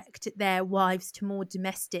subject their wives to more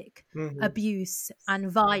domestic abuse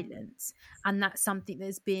and violence, and that's something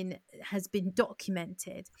that's has been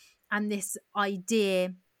documented. And this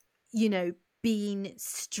idea, you know, being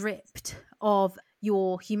stripped of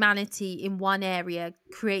your humanity in one area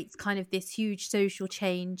creates kind of this huge social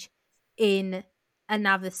change in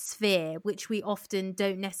another sphere, which we often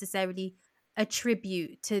don't necessarily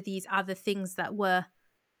attribute to these other things that were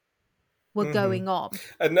going on.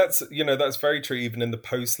 And that's, you know, that's very true even in the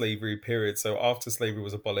post-slavery period. So after slavery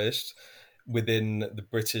was abolished, within the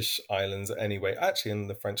British Islands anyway, actually in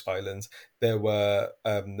the French islands, there were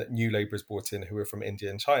new labourers brought in who were from India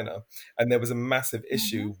and China. And there was a massive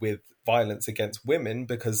issue with violence against women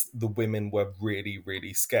because the women were really,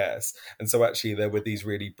 really scarce. And so actually there were these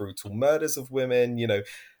really brutal murders of women, you know,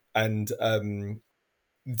 and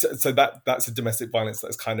so that's a domestic violence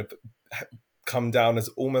that's kind of come down as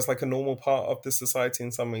almost like a normal part of the society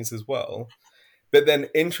in some ways as well. But then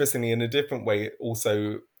interestingly, in a different way, it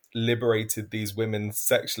also liberated these women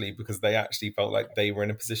sexually because they actually felt like they were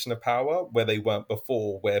in a position of power where they weren't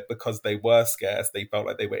before, where because they were scarce, they felt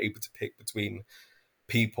like they were able to pick between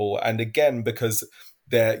people. And again, because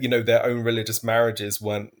their own religious marriages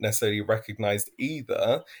weren't necessarily recognized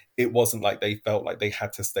either, it wasn't like they felt like they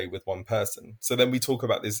had to stay with one person. So then we talk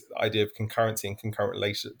about this idea of concurrency and concurrent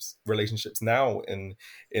relationships now in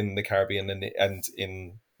the Caribbean and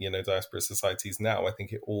in, you know, diaspora societies now. I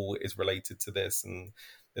think it all is related to this, and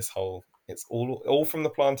this whole, it's all from the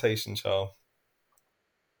plantation, Charles.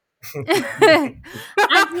 Should we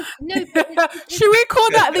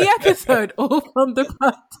call that the episode all from the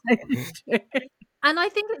plantation? And I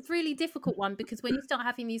think it's really difficult one, because when you start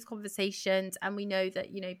having these conversations, and we know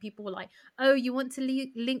that, you know, people were like, oh, you want to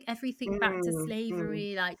link everything back to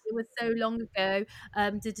slavery, like it was so long ago,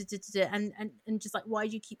 and just like, why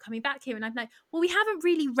do you keep coming back here? And I'm like, well, we haven't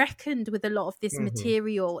really reckoned with a lot of this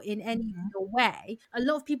material in any real way. A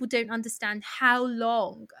lot of people don't understand how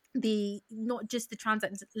long not just the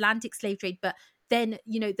transatlantic slave trade, but then,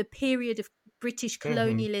 you know, the period of British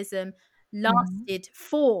colonialism lasted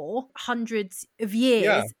for hundreds of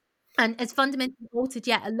years and has fundamentally altered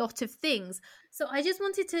yet a lot of things. So I just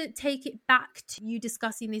wanted to take it back to you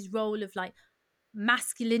discussing this role of like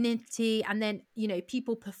masculinity, and then, you know,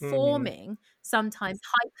 people performing sometimes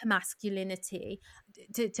hypermasculinity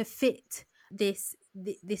to fit this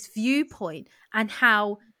viewpoint, and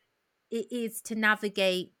how it is to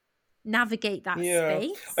navigate that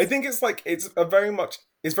space. I think it's like it's very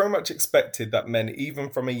much expected that men,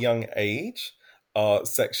 even from a young age, are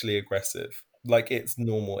sexually aggressive. Like it's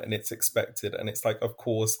normal and it's expected, and it's like, of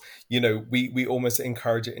course, you know, we almost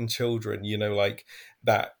encourage it in children, you know, like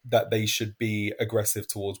that they should be aggressive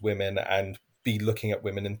towards women and be looking at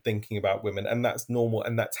women and thinking about women, and that's normal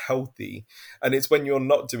and that's healthy. And it's when you're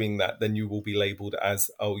not doing that, then you will be labeled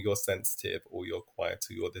as, oh, you're sensitive, or you're quiet,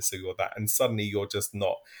 or you're this, or you're that, and suddenly you're just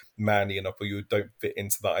not manly enough, or you don't fit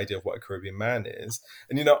into the idea of what a Caribbean man is.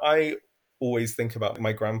 And, you know, I always think about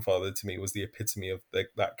my grandfather. To me, was the epitome of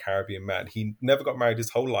that Caribbean man. He never got married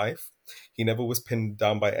his whole life. He never was pinned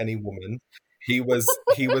down by any woman. He was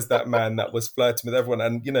that man that was flirting with everyone.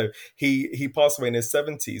 And, you know, he passed away in his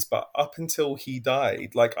 70s, but up until he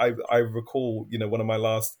died, like I recall, you know, one of my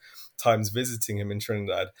last times visiting him in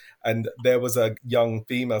Trinidad, and there was a young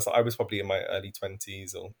female, so I was probably in my early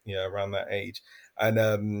 20s, or around that age,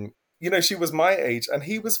 and you know, she was my age, and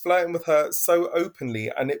he was flirting with her so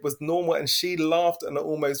openly, and it was normal, and she laughed and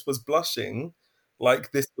almost was blushing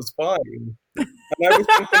like this was fine. And I was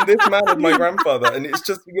thinking, this man is my grandfather, and it's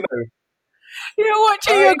just, you know, you're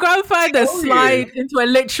watching your grandfather slide into a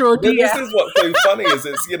literal DM. This is what's so funny, is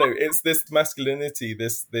it's, you know, it's this masculinity,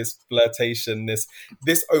 this flirtation,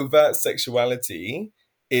 this overt sexuality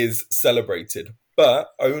is celebrated, but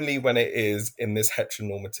only when it is in this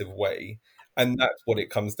heteronormative way. And that's what it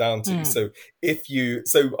comes down to. So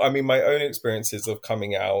I mean, my own experiences of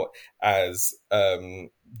coming out as, you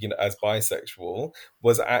know, as bisexual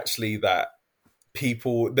was actually that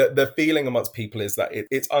people, the feeling amongst people is that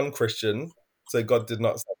it's unchristian. So God did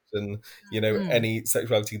not sanction, you know, any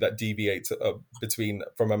sexuality that deviates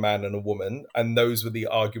from a man and a woman. And those were the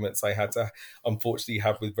arguments I had to unfortunately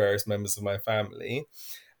have with various members of my family.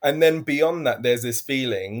 And then beyond that, there's this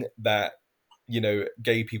feeling that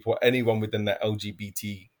gay people, anyone within the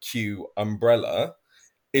LGBTQ umbrella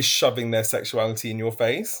is shoving their sexuality in your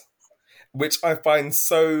face, which I find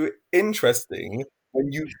so interesting when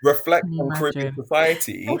you reflect Can you on Caribbean imagine?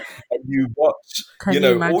 society and you watch, Can you all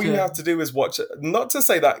you imagine? have to do is watch, not to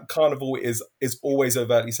say that Carnival is always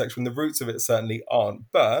overtly sexual, and the roots of it certainly aren't,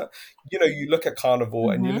 but, you look at Carnival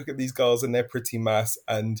and you look at these girls in their pretty mass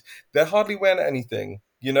and they're hardly wearing anything.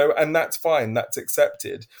 And that's fine, that's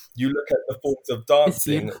accepted. You look at the forms of It's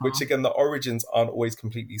dancing, beautiful. which again, the origins aren't always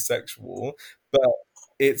completely sexual, but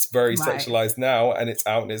it's very Right. sexualized now, and it's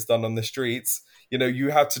out and it's done on the streets. You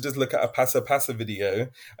have to just look at a Passa Passa video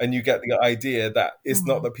and you get the idea that it's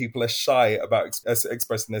not that people are shy about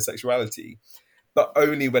expressing their sexuality, but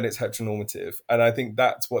only when it's heteronormative. And I think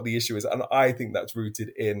that's what the issue is. And I think that's rooted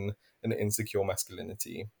in an insecure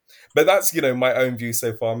masculinity. But that's, my own view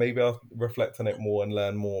so far. Maybe I'll reflect on it more and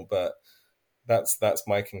learn more, but that's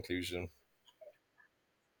my conclusion.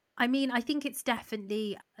 I mean, I think it's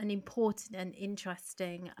definitely an important and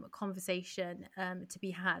interesting conversation to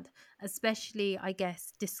be had, especially, I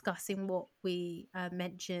guess, discussing what we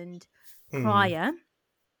mentioned prior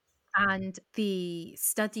and the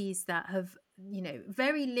studies that have,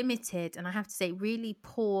 very limited, and I have to say really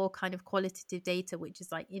poor kind of qualitative data, which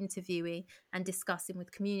is like interviewing and discussing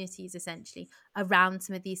with communities essentially around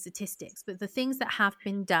some of these statistics. But the things that have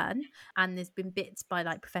been done, and there's been bits by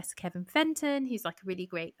like Professor Kevin Fenton, who's like a really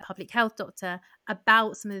great public health doctor,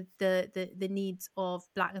 about some of the needs of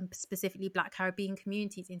Black and specifically Black Caribbean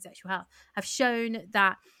communities in sexual health, have shown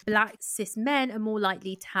that Black cis men are more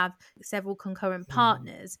likely to have several concurrent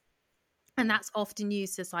partners. And that's often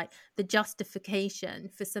used as like the justification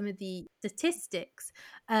for some of the statistics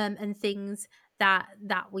and things that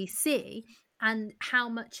we see, and how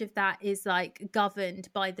much of that is like governed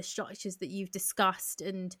by the structures that you've discussed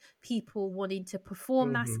and people wanting to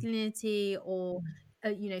perform masculinity, or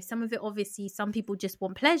some of it, obviously some people just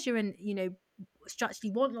want pleasure and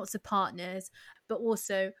structurally want lots of partners, but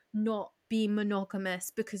also not being monogamous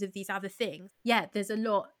because of these other things. Yeah, there's a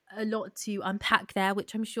lot to unpack there,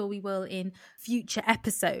 which I'm sure we will in future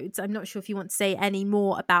episodes. I'm not sure if you want to say any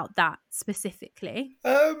more about that specifically.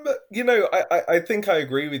 I think I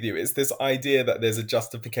agree with you. It's this idea that there's a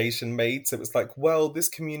justification made. So it's like, well, this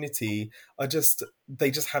community they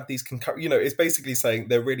just have these it's basically saying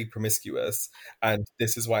they're really promiscuous and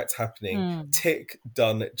this is why it's happening. Tick,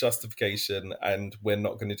 done, justification, and we're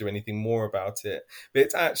not going to do anything more about it. But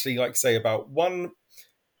it's actually, like, say, about one,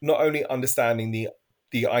 not only understanding the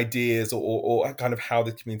ideas or kind of how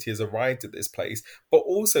the community has arrived at this place, but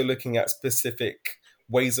also looking at specific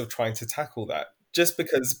ways of trying to tackle that. Just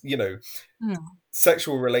because,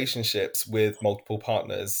 sexual relationships with multiple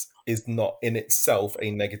partners is not in itself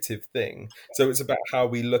a negative thing. So it's about how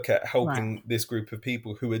we look at helping this group of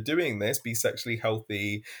people who are doing this be sexually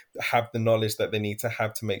healthy, have the knowledge that they need to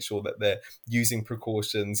have to make sure that they're using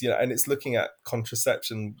precautions, and it's looking at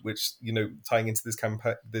contraception, which, tying into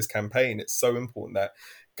this campaign, it's so important that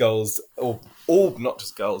girls, or all, not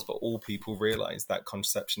just girls, but all people realize that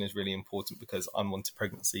contraception is really important, because unwanted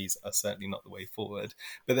pregnancies are certainly not the way forward.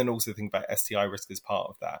 But then also think about STI risk as part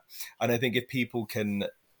of that. And I think if people can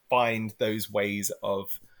find those ways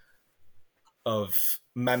of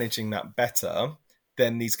managing that better,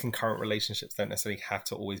 then these concurrent relationships don't necessarily have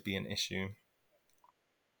to always be an issue.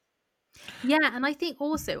 Yeah, and I think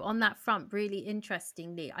also on that front, really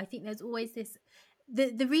interestingly, I think there's always this,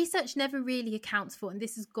 the research never really accounts for, and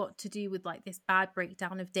this has got to do with like this bad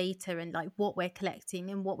breakdown of data and like what we're collecting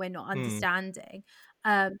and what we're not understanding,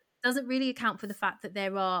 doesn't really account for the fact that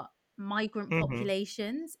there are migrant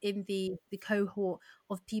populations in the cohort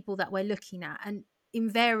of people that we're looking at. And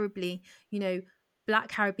invariably, Black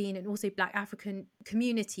Caribbean and also Black African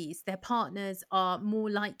communities, their partners are more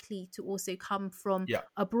likely to also come from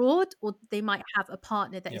abroad, or they might have a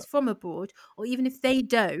partner that is from abroad, or even if they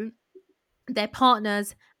don't, their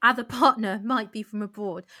other partner might be from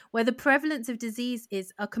abroad, where the prevalence of disease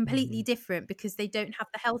are completely different because they don't have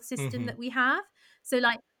the health system that we have. So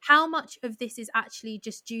like, how much of this is actually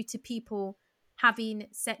just due to people having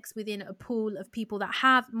sex within a pool of people that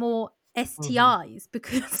have more STIs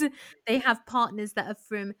because they have partners that are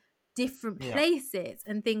from different places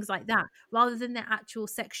and things like that, rather than their actual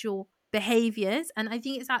sexual behaviors? And I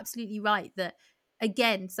think it's absolutely right that,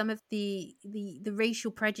 again, some of the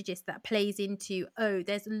racial prejudice that plays into,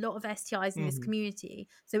 there's a lot of STIs in this community,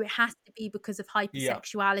 so it has to be because of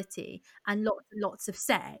hypersexuality and lots of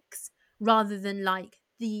sex, rather than like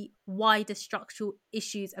the wider structural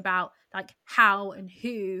issues about like how and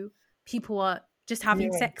who people are just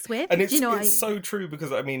having sex with. And it's so true,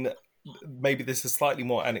 because I mean, maybe this is slightly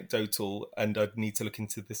more anecdotal and I'd need to look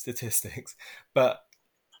into the statistics, but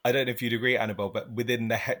I don't know if you'd agree, Annabelle, but within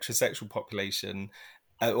the heterosexual population,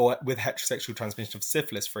 or with heterosexual transmission of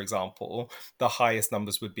syphilis, for example, the highest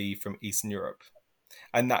numbers would be from Eastern Europe.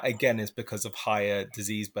 And that, again, is because of higher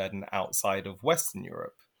disease burden outside of Western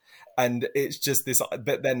Europe. And it's just this,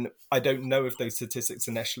 but then I don't know if those statistics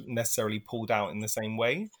are necessarily pulled out in the same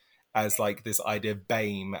way as like this idea of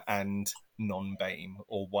BAME and non-BAME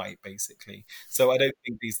or white, basically. So I don't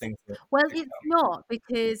think these things are... Well, it's not,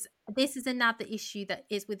 because this is another issue that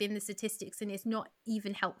is within the statistics, and it's not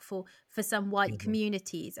even helpful for some white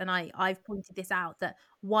communities. And I've pointed this out, that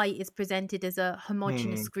white is presented as a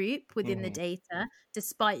homogenous group within the data,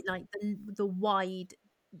 despite like the wide,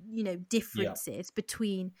 differences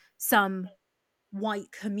between some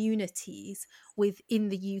white communities within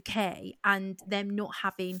the UK and them not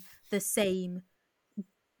having the same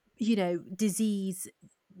disease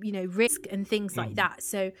risk and things like that.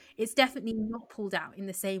 So it's definitely not pulled out in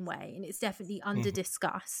the same way, and it's definitely under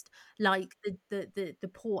discussed, like the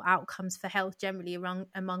poor outcomes for health generally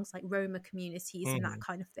amongst like Roma communities and that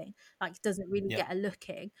kind of thing, like doesn't really get a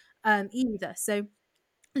looking either. So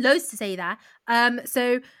loads to say there.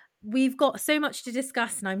 So we've got so much to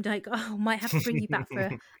discuss, and I'm like, oh, might have to bring you back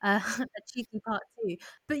for a cheeky part 2.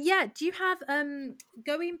 But yeah, do you have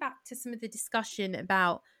going back to some of the discussion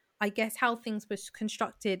about, I guess, how things were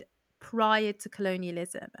constructed prior to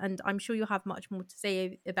colonialism, and I'm sure you'll have much more to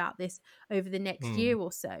say about this over the next year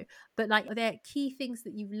or so, but like, are there key things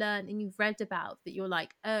that you've learned and you've read about that you're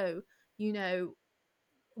like, oh,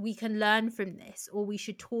 we can learn from this, or we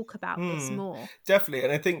should talk about this more? Definitely.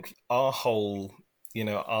 And I think our whole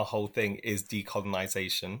thing is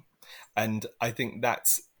decolonization. And I think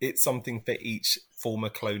it's something for each former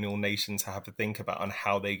colonial nation to have to think about on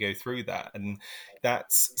how they go through that. And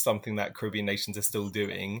that's something that Caribbean nations are still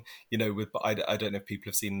doing. I don't know if people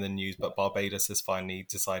have seen the news, but Barbados has finally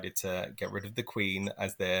decided to get rid of the Queen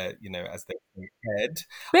as their head.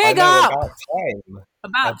 Big up!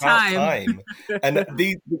 About time. And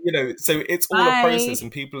these, so it's all a process,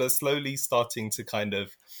 and people are slowly starting to kind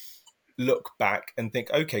of look back and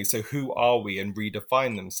think, okay, so who are we, and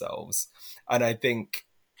redefine themselves. And I think,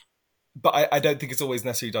 but I don't think it's always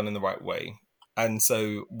necessarily done in the right way. And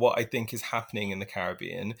so what I think is happening in the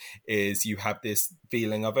Caribbean is you have this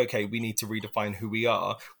feeling of, okay, we need to redefine who we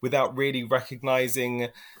are, without really recognizing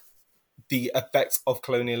the effects of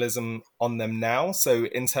colonialism on them now. So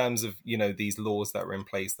in terms of, these laws that are in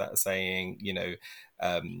place that are saying,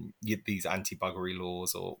 these anti-buggery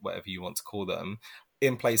laws, or whatever you want to call them,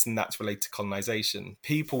 in place, and that's related to colonization.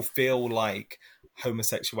 People feel like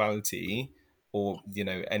homosexuality, or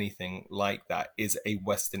anything like that, is a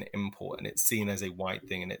Western import, and it's seen as a white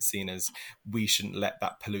thing, and it's seen as, we shouldn't let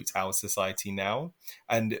that pollute our society now.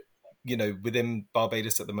 And within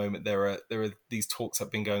Barbados at the moment, there are these talks that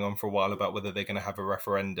have been going on for a while about whether they're going to have a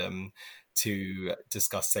referendum to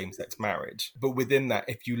discuss same-sex marriage. But within that,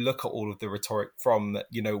 if you look at all of the rhetoric from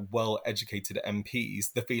well-educated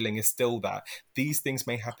MPs, the feeling is still that these things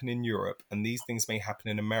may happen in Europe and these things may happen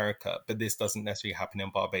in America, but this doesn't necessarily happen in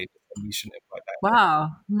Barbados, and we shouldn't invite that.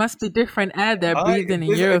 Wow, must be different air they're breathing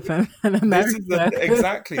in Europe and America.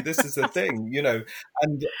 This is the thing,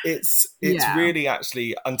 and it's really,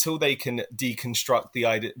 actually, until they can deconstruct the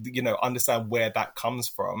idea, understand where that comes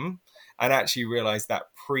from, and actually realize that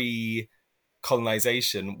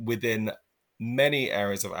pre-colonization within many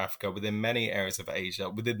areas of Africa, within many areas of Asia,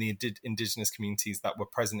 within the indigenous communities that were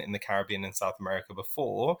present in the Caribbean and South America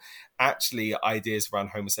before, actually ideas around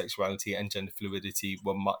homosexuality and gender fluidity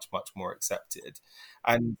were much, much more accepted.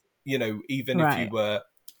 And, even if you were...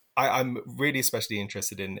 I'm really especially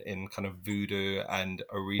interested in kind of voodoo and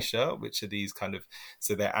Orisha, which are these kind of...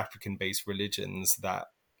 So they're African-based religions that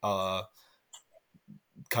are...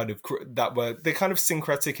 they're kind of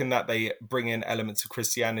syncretic in that they bring in elements of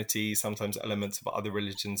Christianity, sometimes elements of other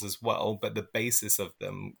religions as well, but the basis of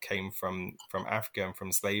them came from Africa and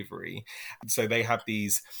from slavery. So they have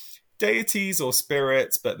these deities or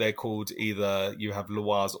spirits, but they're called either, you have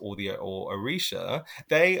Luas or Orisha.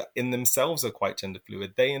 They in themselves are quite gender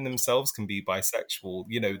fluid. They in themselves can be bisexual,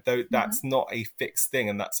 though that's not a fixed thing,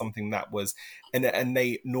 and that's something that was an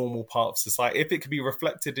innate normal part of society. If it could be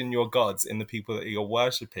reflected in your gods, in the people that you're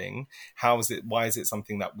worshipping, why is it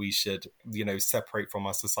something that we should, separate from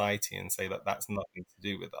our society and say that that's nothing to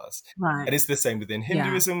do with us? Right. And it's the same within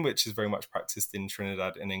Hinduism, which is very much practiced in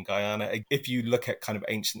Trinidad and in Guyana. If you look at kind of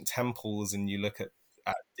ancient temples and you look at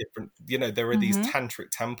at different, there are these tantric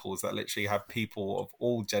temples that literally have people of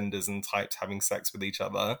all genders and types having sex with each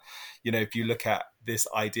other. If you look at this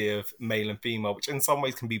idea of male and female, which in some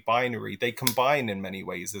ways can be binary, they combine in many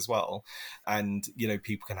ways as well. And,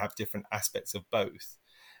 people can have different aspects of both.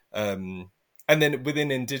 And then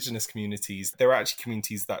within indigenous communities, there are actually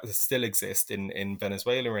communities that still exist in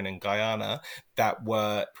Venezuela and in Guyana that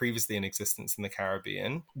were previously in existence in the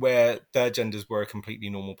Caribbean, where their genders were a completely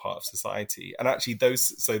normal part of society. And actually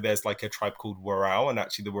so there's like a tribe called Warao, and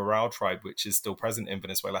actually the Warao tribe, which is still present in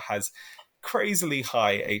Venezuela, has crazily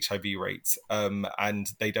high HIV rates,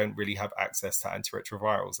 and they don't really have access to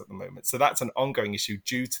antiretrovirals at the moment. So that's an ongoing issue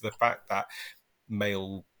due to the fact that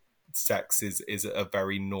male sex is a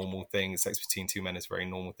very normal thing. Sex between two men is a very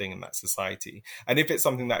normal thing in that society. And if it's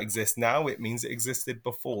something that exists now, it means it existed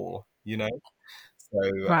before,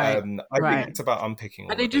 So I think it's about unpicking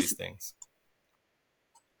all of these things.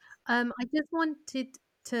 I just wanted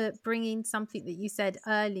to bring in something that you said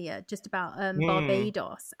earlier, just about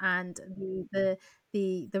Barbados and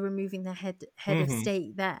the removing the head of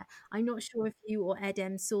state there. I'm not sure if you or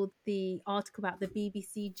Edem saw the article about the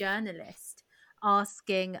BBC journalist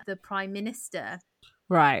asking the Prime Minister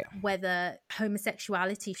whether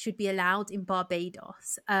homosexuality should be allowed in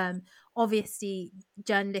Barbados. Obviously,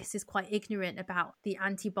 journalists is quite ignorant about the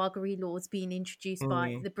anti-buggery laws being introduced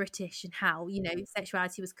by the British and how,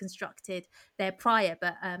 sexuality was constructed there prior.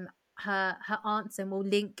 But her answer, and we'll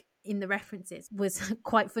link in the references, was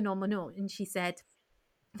quite phenomenal. And she said,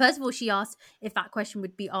 first of all, she asked if that question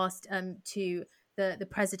would be asked to the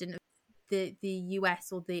president of the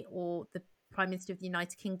US or the Prime Minister of the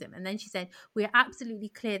United Kingdom. And then she said, "We are absolutely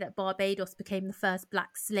clear that Barbados became the first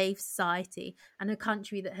black slave society, and a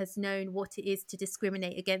country that has known what it is to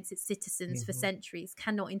discriminate against its citizens for centuries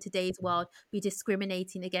cannot in today's world be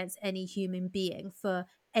discriminating against any human being for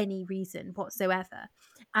any reason whatsoever."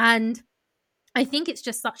 And I think it's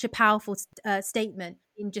just such a powerful statement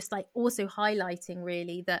in just like also highlighting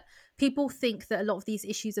really that people think that a lot of these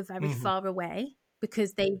issues are very far away,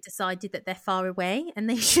 because they've decided that they're far away and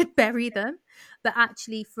they should bury them. But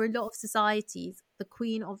actually, for a lot of societies, the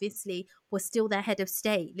Queen obviously was still their head of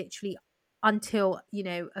state, literally until,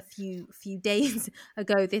 a few days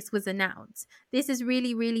ago this was announced. This is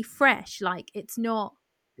really, really fresh. Like, it's not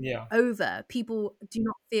over. People do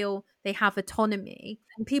not feel they have autonomy,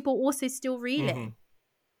 and people also still reeling.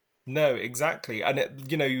 No, exactly. And,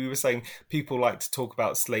 you were saying people like to talk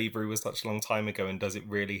about slavery was such a long time ago, and does it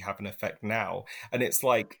really have an effect now? And it's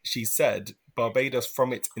like she said, Barbados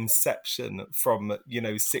from its inception from,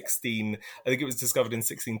 16, I think it was discovered in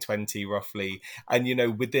 1620 roughly.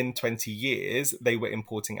 And, within 20 years, they were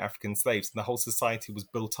importing African slaves, and the whole society was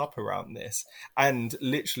built up around this. And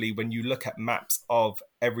literally, when you look at maps of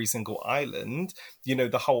every single island,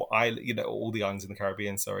 the whole island, all the islands in the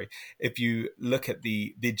Caribbean, sorry, if you look at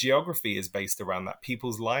the geography is based around that,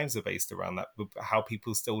 people's lives are based around that, how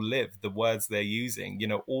people still live, the words they're using,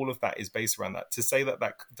 all of that is based around that. To say that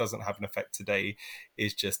doesn't have an effect today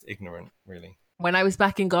is just ignorant, really. When I was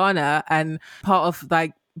back in Ghana, and part of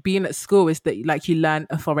like being at school is that like you learn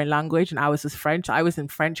a foreign language, and I was in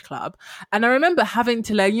French club, and I remember having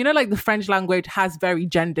to learn, like the French language has very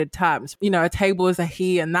gendered terms, a table is a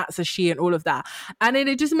he and that's a she and all of that, and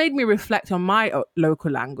it just made me reflect on my local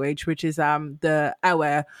language, which is the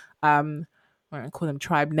Ewe, I call them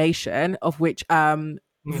tribe nation, of which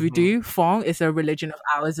Voodoo Fong is a religion of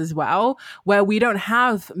ours as well, where we don't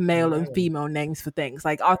have male and female names for things.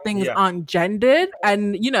 Like our things aren't gendered.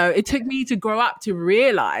 And, it took me to grow up to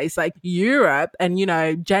realize like Europe and,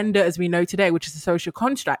 gender as we know today, which is a social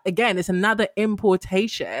construct, again, is another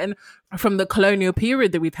importation from the colonial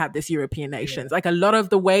period that we've had this European nations. Like a lot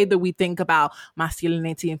of the way that we think about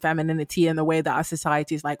masculinity and femininity and the way that our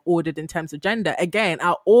society is like ordered in terms of gender, again,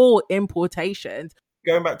 are all importations.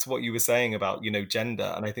 Going back to what you were saying about,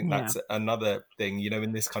 gender, and I think that's another thing,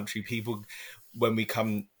 in this country, people, when we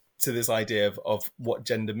come to this idea of what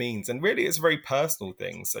gender means, and really it's a very personal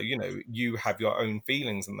thing. So, you have your own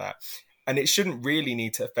feelings and that. And it shouldn't really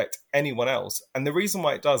need to affect anyone else. And the reason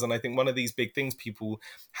why it does, and I think one of these big things people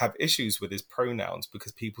have issues with is pronouns,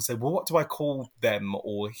 because people say, well, what do I call them?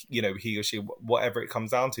 Or, he or she, whatever it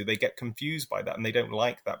comes down to, they get confused by that and they don't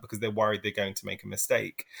like that because they're worried they're going to make a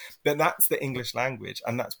mistake. But that's the English language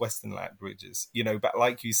and that's Western languages, but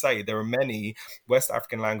like you say, there are many West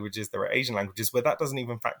African languages, there are Asian languages where that doesn't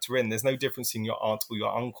even factor in. There's no difference in your aunt or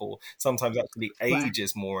your uncle. Sometimes actually age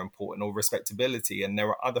is more important, or respectability. And there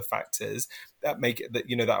are other factors that make it that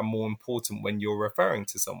that are more important when you're referring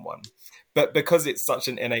to someone. But because it's such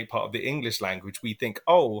an innate part of the English language, we think,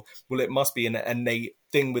 oh well, it must be an innate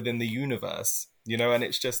thing within the universe, and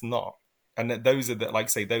it's just not. And that those are the, like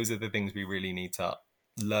say, those are the things we really need to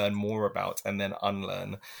learn more about and then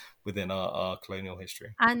unlearn within our colonial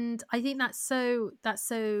history. And I think that's so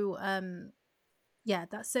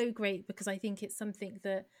great, because I think it's something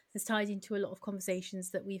that has tied into a lot of conversations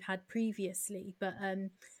that we've had previously, but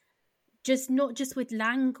just not just with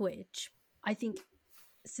language. I think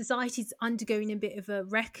society's undergoing a bit of a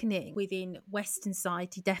reckoning within Western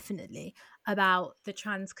society, definitely, about the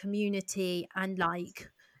trans community, and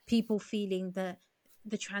like people feeling that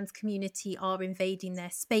the trans community are invading their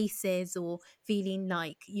spaces, or feeling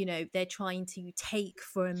like, you know, they're trying to take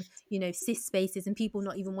from, you know, cis spaces, and people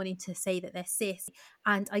not even wanting to say that they're cis.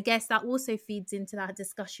 And I guess that also feeds into that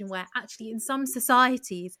discussion where actually in some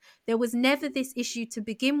societies there was never this issue to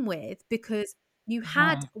begin with, because you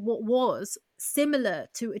had what was similar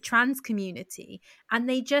to a trans community, and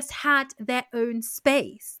they just had their own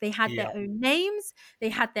space. They had their own names, they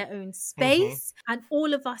had their own space, and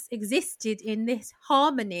all of us existed in this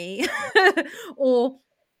harmony or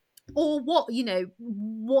what, you know,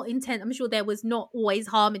 what intent. I'm sure there was not always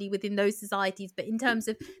harmony within those societies, but in terms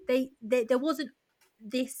of there wasn't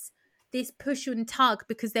this push and tug,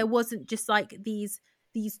 because there wasn't just like these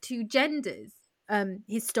two genders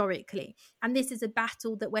historically. And this is a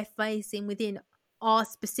battle that we're facing within our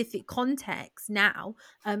specific context now,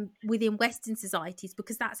 within Western societies,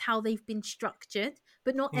 because that's how they've been structured.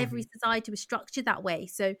 But not every society was structured that way,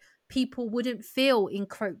 so people wouldn't feel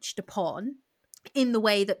encroached upon in the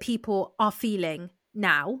way that people are feeling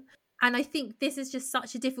now. And I think this is just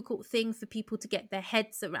such a difficult thing for people to get their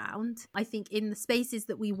heads around. I think in the spaces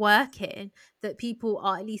that we work in, that people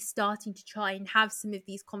are at least starting to try and have some of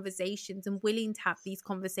these conversations, and willing to have these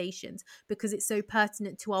conversations, because it's so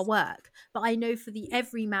pertinent to our work. But I know for the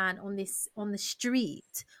everyman on the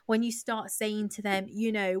street, when you start saying to them,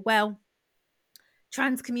 you know, well,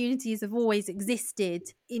 trans communities have always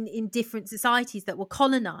existed in different societies that were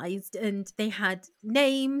colonized, and they had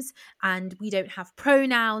names, and we don't have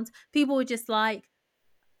pronouns. People were just like,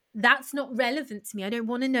 that's not relevant to me. I don't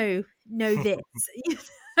want to know this. You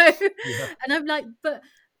know? And I'm like, but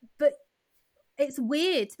it's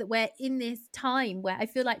weird that we're in this time where I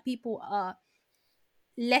feel like people are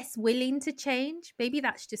less willing to change. Maybe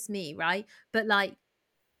that's just me, right? But like,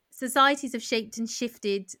 societies have shaped and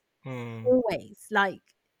shifted always, like,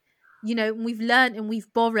 you know, we've learned and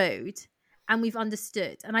we've borrowed and we've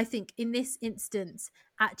understood. And I think in this instance,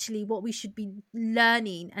 actually what we should be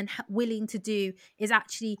learning and willing to do is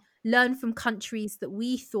actually learn from countries that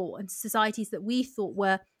we thought, and societies that we thought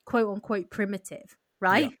were quote unquote primitive,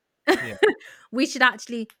 right? We should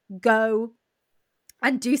actually go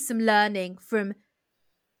and do some learning from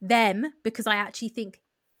them, because I actually think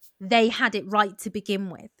they had it right to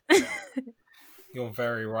begin with. You're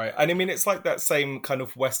very right. And I mean, it's like that same kind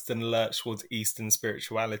of Western lurch towards Eastern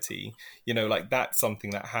spirituality, you know, like that's something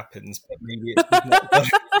that happens, but maybe it's not.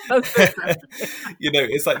 You know,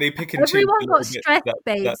 it's like they pick and choose. Everyone got stressed,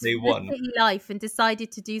 babes, that they want. City life, and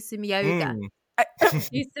decided to do some yoga,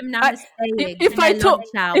 do some namaste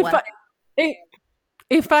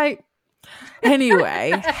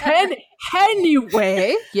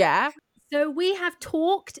Anyway, yeah. So we have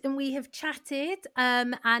talked and we have chatted,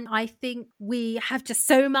 and I think we have just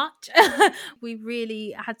so much. We've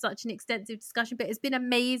really had such an extensive discussion, but it's been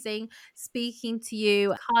amazing speaking to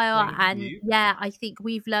you, Kyle. Yeah, I think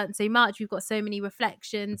we've learned so much. We've got so many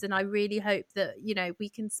reflections, and I really hope that, you know, we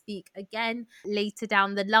can speak again later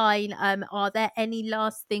down the line. Are there any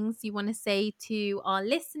last things you want to say to our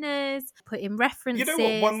listeners? Put in references. You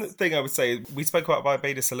know what? One thing I would say, we spoke about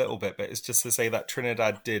Barbados a little bit, but it's just to say that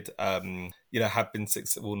Trinidad did. You know, have been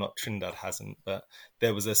well, not Trinidad hasn't, but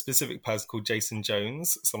there was a specific person called Jason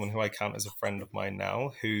Jones, someone who I count as a friend of mine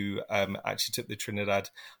now, who actually took the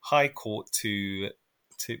Trinidad High Court to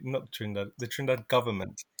not Trinidad, the Trinidad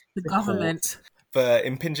government. The government. For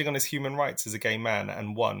impinging on his human rights as a gay man,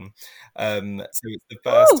 and won. So it's the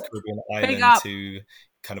first Caribbean island to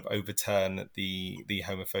kind of overturn the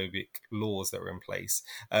homophobic laws that were in place.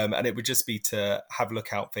 And it would just be to have a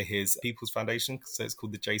look out for his People's Foundation. So it's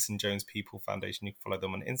called the Jason Jones People Foundation. You can follow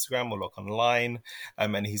them on Instagram or look online.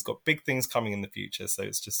 And he's got big things coming in the future. So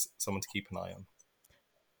it's just someone to keep an eye on.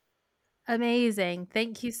 Amazing.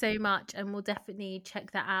 Thank you so much. And we'll definitely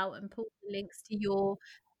check that out and put the links to your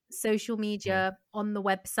social media on the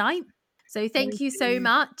website. So thank you so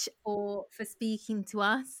much for speaking to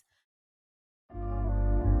us.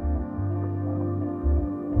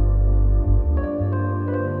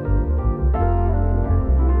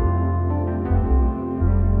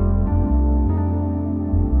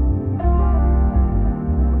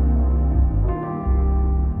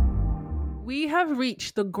 We have have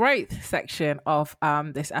reached the growth section of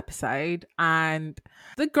this episode, and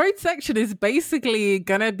the growth section is basically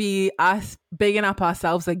gonna be us bigging up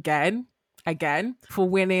ourselves again for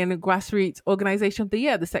winning Grassroots Organization of the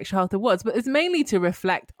Year, the Sexual Health Awards. But it's mainly to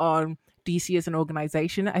reflect on DC as an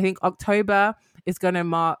organization. I think October is going to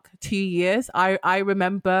mark 2 years. I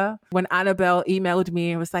remember when Annabelle emailed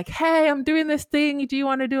me and was like, hey, I'm doing this thing. Do you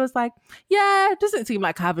want to do? I was like, yeah, it doesn't seem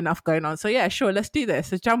like I have enough going on. So yeah, sure, let's do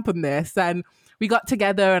this. Let's jump on this. And we got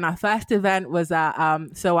together, and our first event was at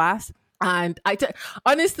SOAS. And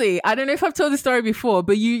honestly, I don't know if I've told the story before,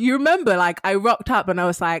 but you remember, like, I rocked up and I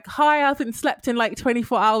was like, hi, I haven't slept in like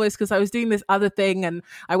 24 hours because I was doing this other thing and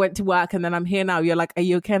I went to work and then I'm here now. You're like, are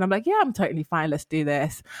you okay? And I'm like, yeah, I'm totally fine. Let's do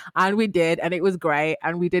this. And we did. And it was great.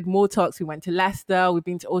 And we did more talks. We went to Leicester. We've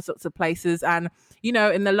been to all sorts of places. And, you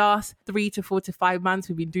know, in the last 3 to 4 to 5 months,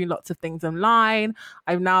 we've been doing lots of things online.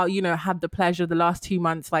 I've now, you know, had the pleasure the last 2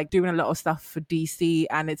 months, like doing a lot of stuff for DC,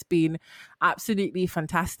 and it's been absolutely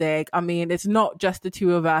fantastic. I mean, it's not just the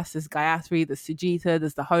two of us. There's Gayatri, there's Sujita,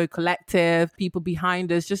 there's the whole collective, people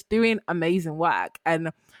behind us just doing amazing work.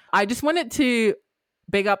 And I just wanted to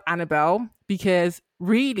big up Annabelle, because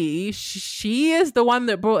really she is the one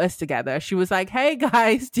that brought us together. She was like, hey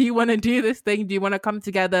guys, do you want to do this thing? Do you want to come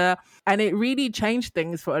together? And it really changed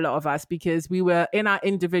things for a lot of us, because we were in our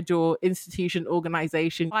individual institution,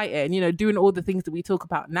 organization, fighting, you know, doing all the things that we talk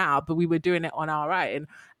about now, but we were doing it on our own.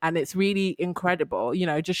 And it's really incredible, you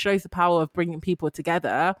know, it just shows the power of bringing people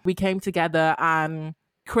together. We came together and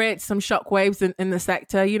create some shockwaves in the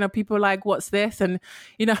sector. You know, people are like, what's this? And,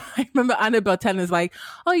 you know, I remember Annabelle telling us like,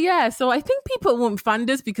 oh yeah, so I think people won't fund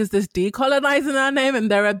us because there's decolonizing in our name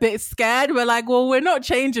and they're a bit scared. We're like, well, we're not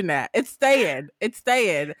changing it. It's staying.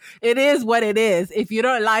 It is what it is. If you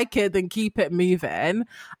don't like it, then keep it moving.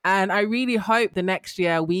 And I really hope the next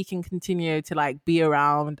year we can continue to like be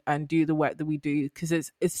around and do the work that we do, because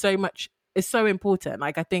it's so important.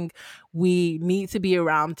 Like, I think we need to be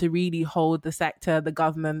around to really hold the sector, the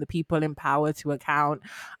government, the people in power to account,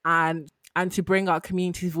 and to bring our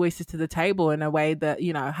community's voices to the table in a way that,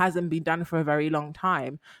 you know, hasn't been done for a very long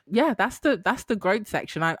time. Yeah, that's the growth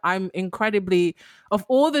section. I'm incredibly, of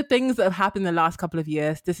all the things that have happened in the last couple of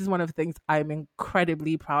years, this is one of the things I'm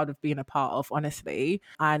incredibly proud of being a part of, honestly.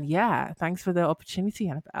 And yeah, thanks for the opportunity,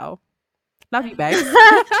 Annabelle. Love you, babe.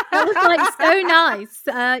 That was like so nice.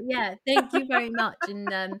 Yeah, thank you very much.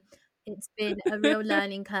 And it's been a real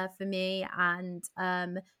learning curve for me. And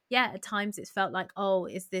yeah, at times it's felt like, oh,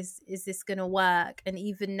 is this gonna work? And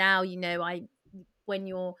even now, you know, when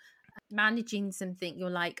you're managing something, you're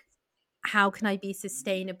like, how can I be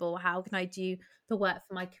sustainable? How can I do the work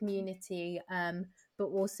for my community? But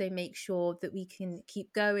also make sure that we can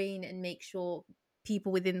keep going and make sure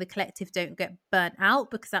people within the collective don't get burnt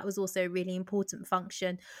out, because that was also a really important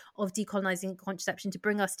function of decolonizing contraception, to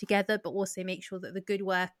bring us together, but also make sure that the good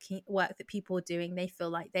work that people are doing, they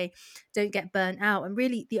feel like they don't get burnt out. And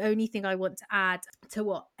really the only thing I want to add to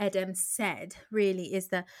what Edem said really is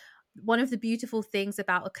that one of the beautiful things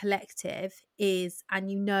about a collective is,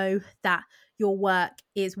 and you know that your work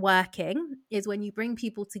is working, is when you bring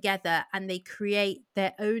people together and they create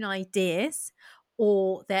their own ideas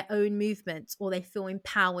or their own movements, or they feel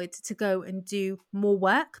empowered to go and do more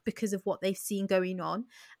work because of what they've seen going on.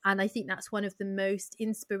 And I think that's one of the most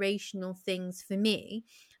inspirational things for me,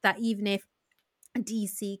 that even if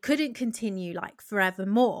DC couldn't continue like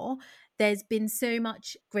forevermore, there's been so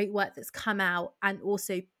much great work that's come out. And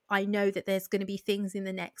also I know that there's going to be things in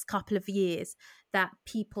the next couple of years that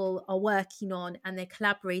people are working on and they're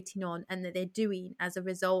collaborating on and that they're doing as a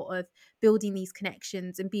result of building these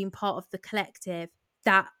connections and being part of the collective,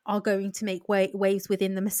 that are going to make waves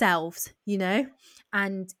within themselves, you know.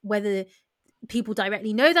 And whether people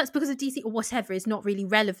directly know that's because of DC or whatever is not really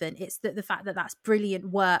relevant. It's that the fact that that's brilliant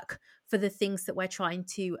work for the things that we're trying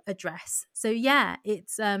to address. So yeah,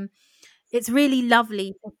 it's really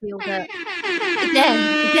lovely to feel that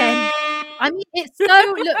again. I mean, it's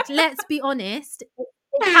so, look, let's be honest,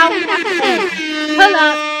 it's how we have to end. Pull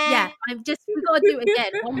up. Yeah, we got to do it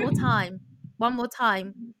again. One more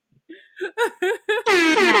time. Yeah,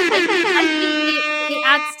 I think it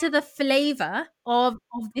adds to the flavour of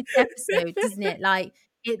this episode, doesn't it? Like,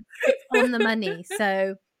 it's on the money.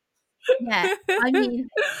 So yeah, I mean,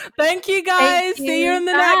 thank you guys. See you in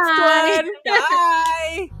the next one.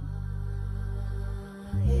 Bye.